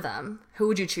with one of them, who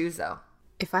would you choose though?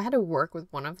 If I had to work with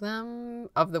one of them,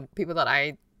 of the people that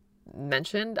I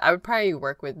mentioned, I would probably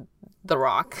work with The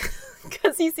Rock,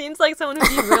 because he seems like someone who'd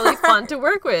be really fun to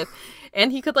work with,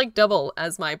 and he could like double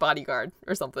as my bodyguard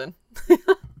or something.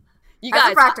 You That's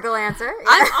guys, a practical answer.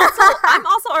 I'm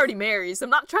also already married, so I'm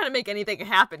not trying to make anything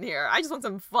happen here. I just want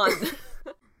some fun.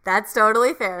 That's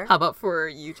totally fair. How about for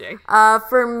you, Jay?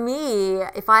 For me,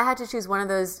 if I had to choose one of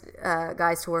those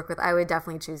guys to work with, I would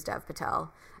definitely choose Dev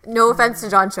Patel. No offense to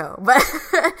John Cho, but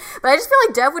I just feel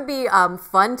like Dev would be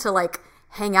fun to like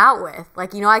hang out with.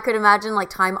 Like, you know, I could imagine like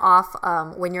time off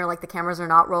when you're like the cameras are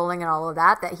not rolling and all of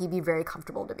that he'd be very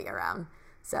comfortable to be around.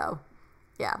 So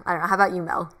yeah, I don't know. How about you,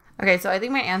 Mel? Okay, so I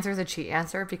think my answer is a cheat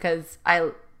answer because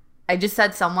I just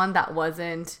said someone that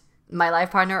wasn't my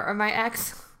life partner or my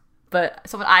ex, but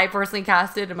someone I personally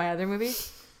casted in my other movie.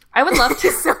 I would love to.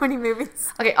 So many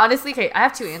movies. Okay, honestly, I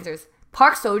have two answers.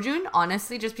 Park Seo-joon,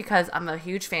 honestly, just because I'm a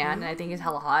huge fan and I think he's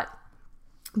hella hot.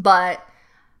 But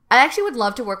I actually would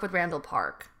love to work with Randall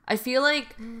Park. I feel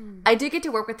like I did get to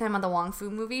work with him on the Wong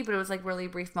Fu movie, but it was like really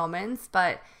brief moments.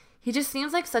 But he just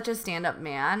seems like such a stand-up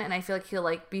man, and I feel like he'll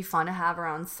like be fun to have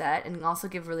around set and also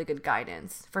give really good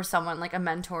guidance for someone, like a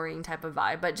mentoring type of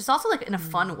vibe, but just also like in a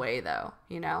fun way though,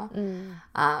 you know?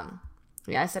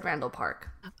 Yeah, I said Randall Park.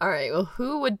 All right, well,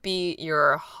 who would be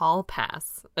your hall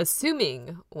pass,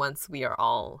 assuming once we are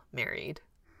all married?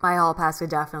 My hall pass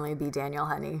would definitely be Daniel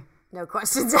Honey. No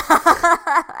questions.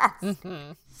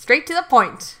 Straight to the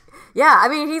point. Yeah, I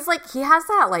mean, he has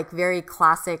that like very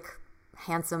classic,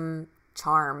 handsome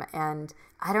charm, and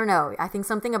I don't know, I think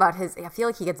something about I feel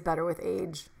like he gets better with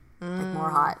age, like more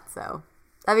hot. So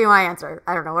that'd be my answer.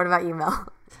 I don't know. What about you,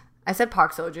 Mel? I said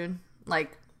Park Seo-joon.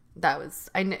 Like, That was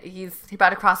he's about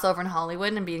to cross over in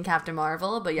Hollywood and be in Captain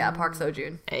Marvel, but yeah, Park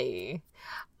Seo-joon. Hey.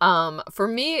 For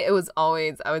me, it was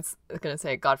always, I was gonna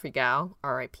say Godfrey Gao,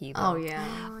 R.I.P. Oh yeah.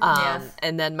 Yes.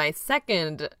 And then my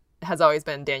second has always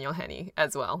been Daniel Henney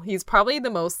as well. He's probably the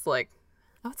most I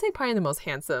would say probably the most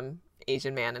handsome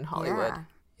Asian man in Hollywood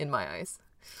in my eyes.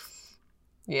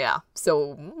 Yeah.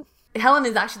 So Helen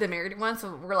is actually the married one,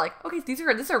 so we're like, okay, this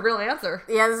is a real answer.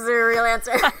 Yeah, this is a real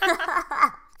answer.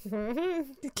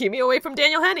 Keep me away from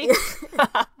Daniel Henney.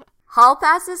 Hall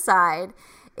pass aside,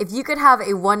 if you could have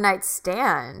a one-night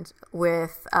stand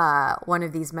with one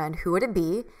of these men, who would it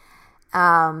be?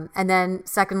 And then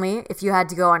secondly, if you had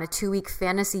to go on a 2-week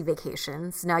fantasy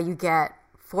vacation, so now you get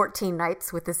 14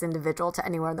 nights with this individual to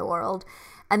anywhere in the world.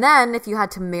 And then if you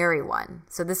had to marry one.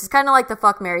 So this is kind of like the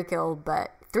fuck, marry, kill,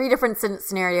 but 3 different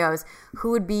scenarios.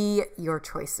 Who would be your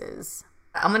choices?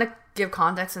 I'm going to give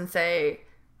context and say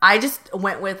I just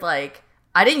went with I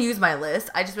didn't use my list.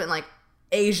 I just went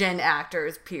Asian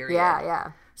actors, period.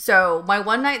 Yeah. So my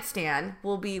one night stand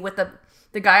will be with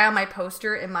the guy on my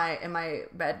poster in my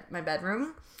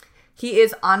bedroom. He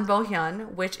is An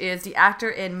Bo-hyun, which is the actor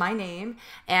in My Name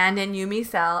and in Yumi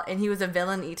Cell, and he was a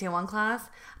villain in Itaewon Class.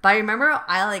 But I remember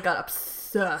I got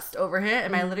obsessed over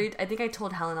him, and I think I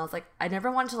told Helen, I was like, I never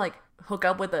wanted to hook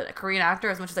up with a Korean actor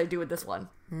as much as I do with this one.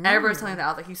 Everyone was telling me that. I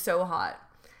was like, he's so hot.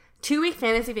 2-week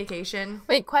fantasy vacation.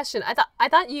 Wait, question. I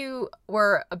thought you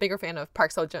were a bigger fan of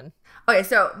Park Seo-joon. Okay,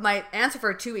 so my answer for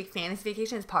a 2-week fantasy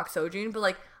vacation is Park Seo-joon,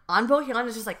 but An Bo-hyun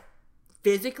is just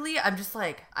physically, I'm just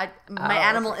my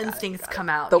animal instincts come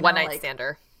out. The one night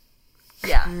stander.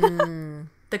 Yeah.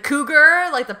 The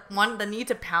cougar, the need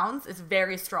to pounce is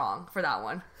very strong for that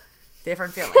one.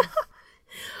 Different feeling.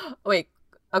 Wait.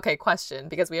 Okay, question,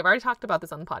 because we have already talked about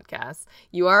this on the podcast.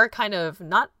 You are kind of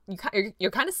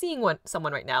you're kind of seeing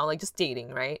someone right now, just dating,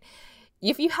 right?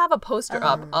 If you have a poster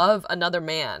up of another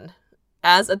man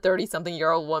as a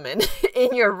 30-something-year-old woman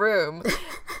in your room,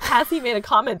 has he made a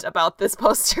comment about this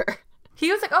poster?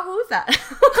 He was like, oh, who's that?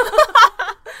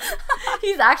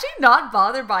 He's actually not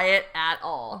bothered by it at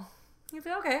all. He's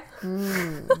like, okay.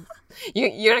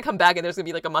 You're going to come back and there's going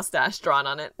to be a mustache drawn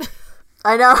on it.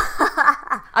 I know.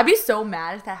 I'd be so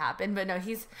mad if that happened, but no,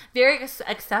 he's very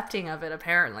accepting of it,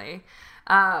 apparently.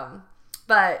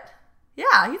 But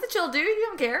yeah, he's a chill dude. He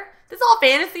don't care. This is all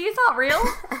fantasy. It's not real.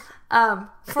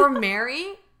 For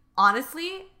Mary,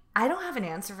 honestly, I don't have an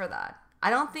answer for that. I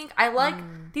don't think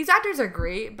these actors are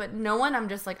great, but no one I'm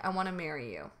just I want to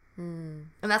marry you. And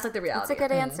that's the reality. That's a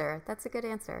good answer. That's a good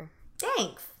answer.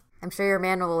 Thanks. I'm sure your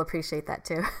man will appreciate that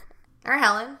too. Or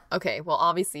Helen. Okay, well,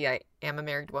 obviously I am a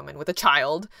married woman with a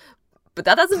child, but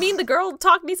that doesn't mean the girl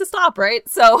talk needs to stop, right?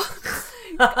 So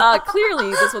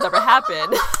clearly this will never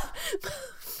happen.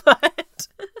 But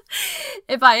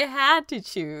if I had to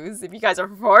choose, if you guys are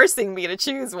forcing me to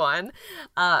choose one,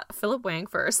 Philip Wang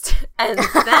first, and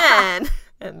then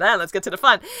let's get to the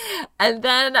fun. And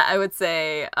then I would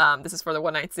say, this is for the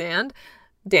one night stand,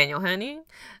 Daniel Henney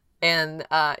and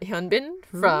Hyunbin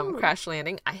from Crash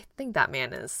Landing. I think that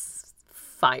man is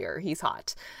fire. He's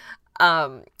hot.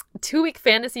 2-week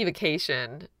fantasy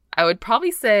vacation, I would probably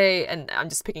say, and I'm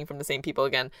just picking from the same people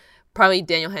again, probably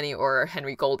Daniel Henney or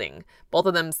Henry Golding. Both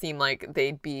of them seem like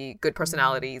they'd be good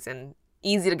personalities and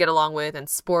easy to get along with and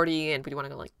sporty, and we want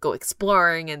to go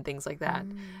exploring and things like that.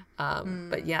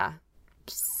 But yeah,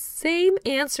 same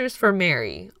answers for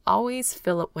Mary. Always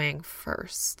Philip Wang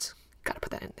first. Gotta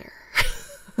put that in there.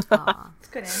 That's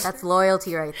good answer. That's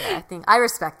loyalty right there. I think I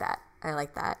respect that. I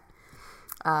like that.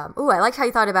 I like how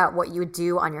you thought about what you would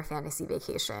do on your fantasy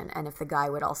vacation and if the guy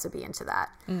would also be into that.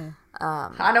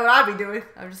 I know what I'd be doing.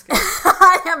 I'm just kidding.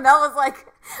 Yeah, Mel was like,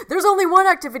 there's only one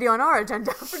activity on our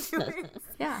agenda for 2 weeks.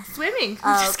 Yeah, swimming.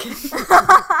 I'm just kidding.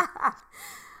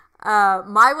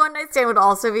 My one night stand would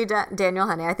also be Daniel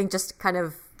Henney. I think just kind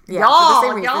of, for the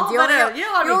same reasons. You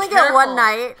only get one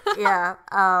night. Yeah.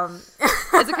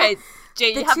 It's okay.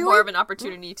 Jay, you have more week- of an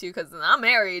opportunity too, because I'm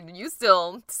married. You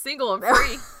still single and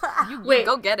free. You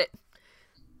go get it.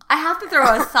 I have to throw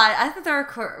a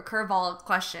curveball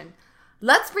question.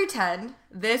 Let's pretend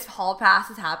this hall pass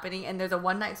is happening and there's a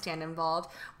one night stand involved.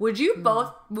 Would you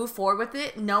both move forward with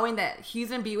it, knowing that he's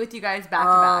gonna be with you guys back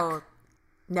to back?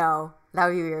 No, that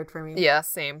would be weird for me. Yeah,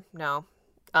 same. No.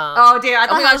 Oh dear! I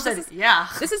thought my gosh,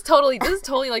 this is totally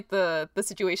like the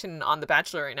situation on The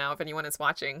Bachelor right now. If anyone is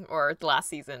watching, or the last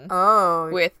season,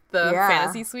 with the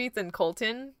fantasy suites and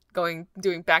Colton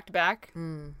doing back to back.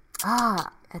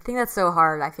 I think that's so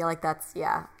hard. I feel like that's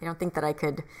I don't think that I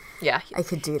could. Yeah, I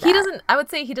could do that. He doesn't. I would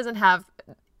say he doesn't have,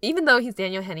 even though he's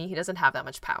Daniel Henney, he doesn't have that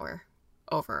much power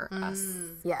over us.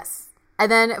 Yes.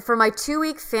 And then for my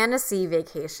 2-week fantasy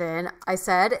vacation, I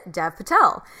said Dev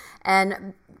Patel.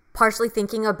 And partially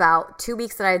thinking about 2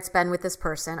 weeks that I'd spend with this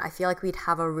person, I feel like we'd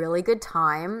have a really good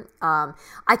time.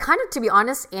 I kind of, to be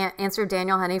honest, answered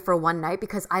Daniel Henney for one night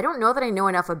because I don't know that I know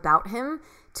enough about him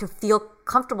to feel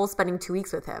comfortable spending 2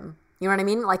 weeks with him. You know what I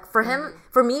mean? Like for him,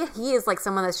 for me, he is like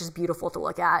someone that's just beautiful to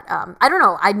look at. I don't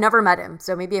know. I'd never met him.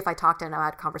 So maybe if I talked to him, I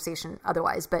had a conversation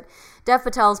otherwise. But Dev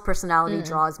Patel's personality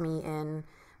draws me in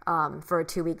for a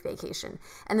 2-week vacation.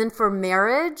 And then for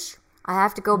marriage, I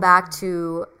have to go back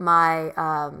to my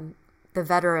the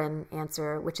veteran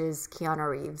answer, which is Keanu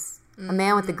Reeves. A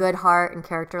man with a good heart and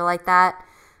character like that,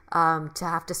 to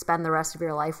have to spend the rest of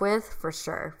your life with, for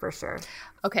sure.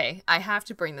 Okay, I have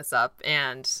to bring this up,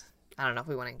 and I don't know if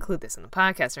we want to include this in the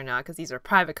podcast or not because these are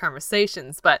private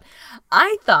conversations, but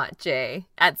I thought, Jay,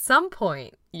 at some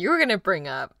point you were going to bring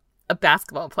up a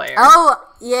basketball player. Oh,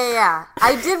 yeah.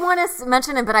 I did want to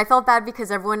mention him, but I felt bad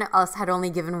because everyone else had only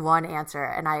given one answer,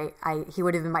 and he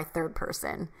would have been my third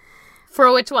person.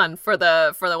 For which one? For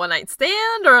the one night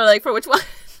stand, or like for which one?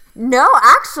 No,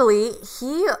 actually,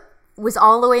 he was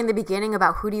all the way in the beginning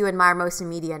about who do you admire most in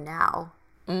media now.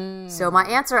 So my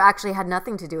answer actually had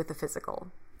nothing to do with the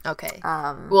physical. Okay.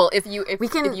 Well, if you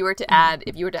were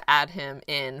to add him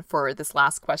in for this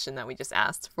last question that we just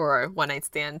asked for one night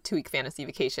stand, 2-week fantasy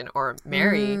vacation, or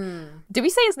marry, did we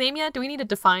say his name yet? Do we need to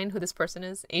define who this person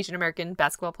is? Asian American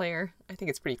basketball player? I think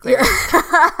it's pretty clear.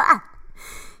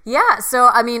 Yeah. So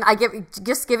I mean,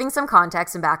 just giving some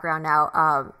context and background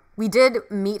now. We did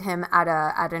meet him at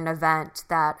an event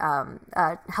that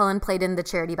Helen played in, the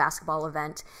charity basketball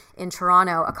event in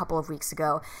Toronto a couple of weeks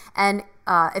ago. And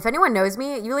if anyone knows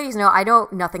me, you ladies know I know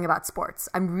nothing about sports.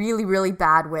 I'm really, really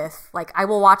bad with, like, I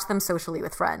will watch them socially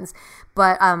with friends.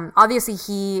 But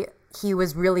obviously he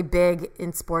was really big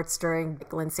in sports during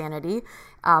Linsanity.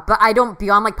 But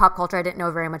beyond like pop culture, I didn't know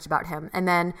very much about him. And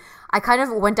then I kind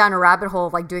of went down a rabbit hole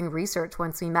of like doing research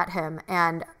once we met him.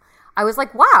 And I was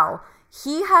like, wow.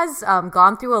 He has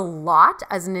gone through a lot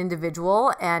as an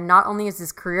individual, and not only is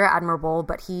his career admirable,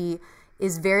 but he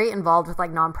is very involved with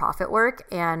like nonprofit work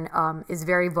and is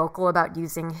very vocal about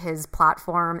using his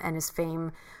platform and his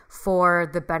fame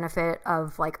for the benefit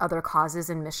of like other causes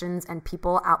and missions and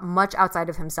people much outside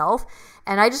of himself.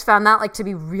 And I just found that like to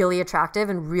be really attractive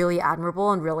and really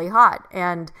admirable and really hot.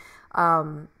 And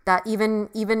that even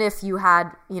if you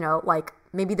had, you know, like,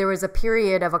 maybe there was a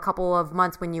period of a couple of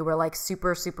months when you were like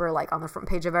super, super like on the front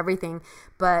page of everything,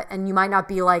 and you might not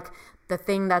be like the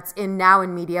thing that's in now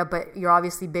in media, but you're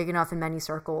obviously big enough in many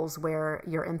circles where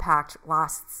your impact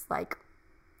lasts like,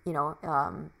 you know,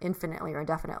 infinitely or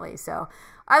indefinitely. So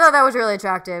I thought that was really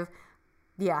attractive.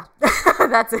 Yeah,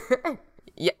 that's it.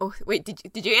 Yeah. Oh, wait,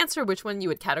 did you answer which one you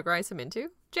would categorize him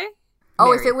into, Jay? Oh,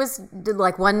 Married. If it was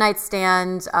like one night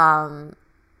stand,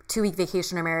 2-week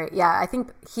vacation or marriage. Yeah, I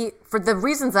think for the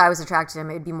reasons that I was attracted to him,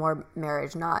 it'd be more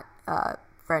marriage, not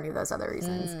for any of those other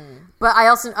reasons. But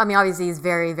obviously he's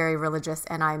very, very religious,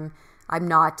 and I'm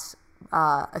not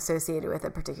associated with a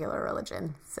particular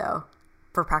religion. So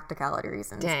for practicality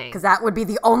reasons, because that would be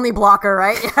the only blocker,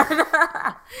 right?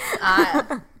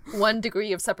 1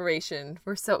 degree of separation. We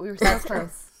were so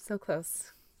close, so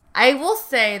close. I will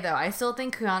say though, I still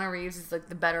think Keanu Reeves is like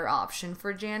the better option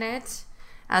for Janet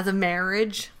as a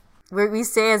marriage. We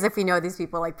say as if we know these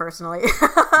people like personally.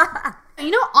 You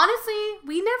know, honestly,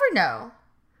 we never know.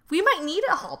 We might need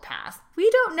a hall pass. We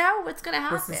don't know what's going to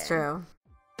happen. This is true.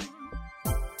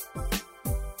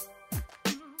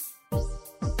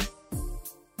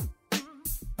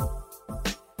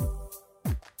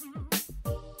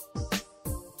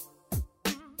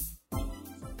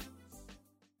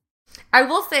 I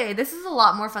will say, this is a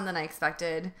lot more fun than I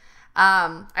expected.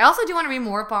 I also do want to read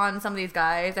more up on some of these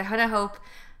guys. I kind of hope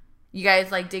you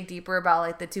guys like dig deeper about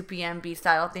like the 2 p.m.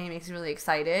 B-style thing. It makes me really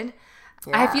excited.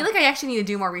 Yeah. I feel like I actually need to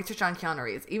do more research on Keanu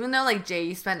Reeves. Even though like Jay,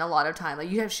 you spent a lot of time,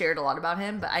 like you have shared a lot about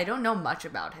him, but I don't know much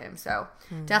about him. So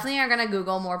definitely are going to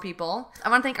Google more people. I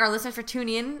want to thank our listeners for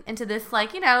tuning into this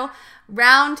like, you know,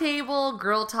 round table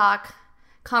girl talk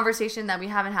conversation that we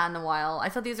haven't had in a while. I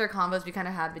feel these are combos we kind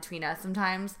of have between us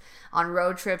sometimes on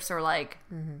road trips or like,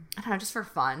 I don't know, just for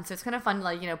fun. So it's kind of fun to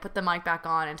like, you know, put the mic back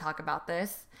on and talk about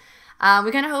this.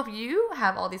 We kind of hope you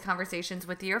have all these conversations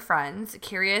with your friends.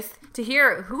 Curious to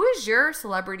hear, who is your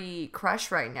celebrity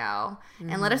crush right now?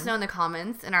 And let us know in the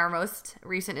comments in our most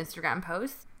recent Instagram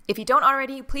post. If you don't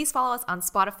already, please follow us on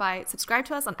Spotify, subscribe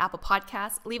to us on Apple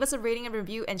Podcasts, leave us a rating and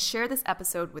review, and share this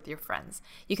episode with your friends.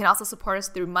 You can also support us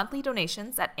through monthly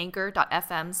donations at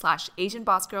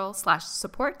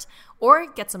anchor.fm/AsianBossGirl/support,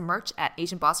 or get some merch at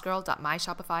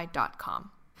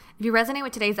asianbossgirl.myshopify.com. If you resonate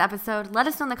with today's episode, let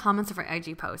us know in the comments of our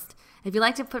IG post. If you'd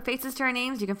like to put faces to our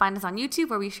names, you can find us on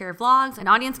YouTube where we share vlogs, an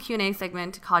audience Q&A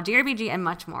segment called GRBG, and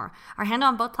much more. Our handle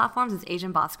on both platforms is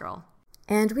Asian Boss Girl.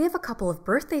 And we have a couple of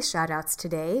birthday shout-outs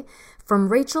today.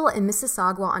 From Rachel in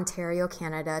Mississauga, Ontario,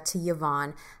 Canada to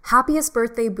Yvonne. Happiest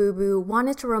birthday, boo-boo.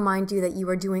 Wanted to remind you that you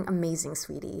are doing amazing,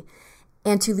 sweetie.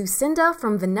 And to Lucinda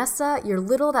from Vanessa, your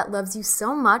little that loves you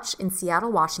so much in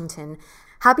Seattle, Washington.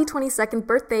 Happy 22nd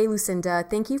birthday, Lucinda.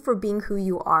 Thank you for being who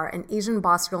you are, an Asian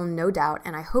boss girl, no doubt,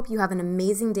 and I hope you have an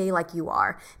amazing day like you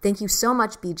are. Thank you so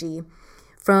much, BG.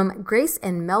 From Grace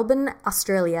in Melbourne,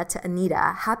 Australia to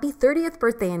Anita, happy 30th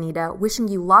birthday, Anita. Wishing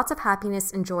you lots of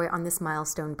happiness and joy on this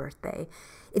milestone birthday.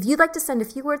 If you'd like to send a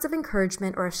few words of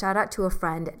encouragement or a shout out to a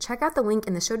friend, check out the link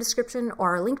in the show description or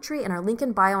our link tree and our link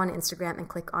in bio on Instagram and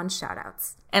click on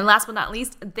shoutouts. And last but not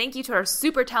least, thank you to our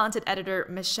super talented editor,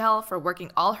 Michelle, for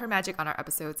working all her magic on our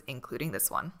episodes, including this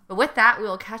one. But with that, we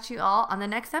will catch you all on the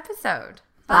next episode.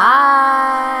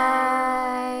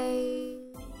 Bye!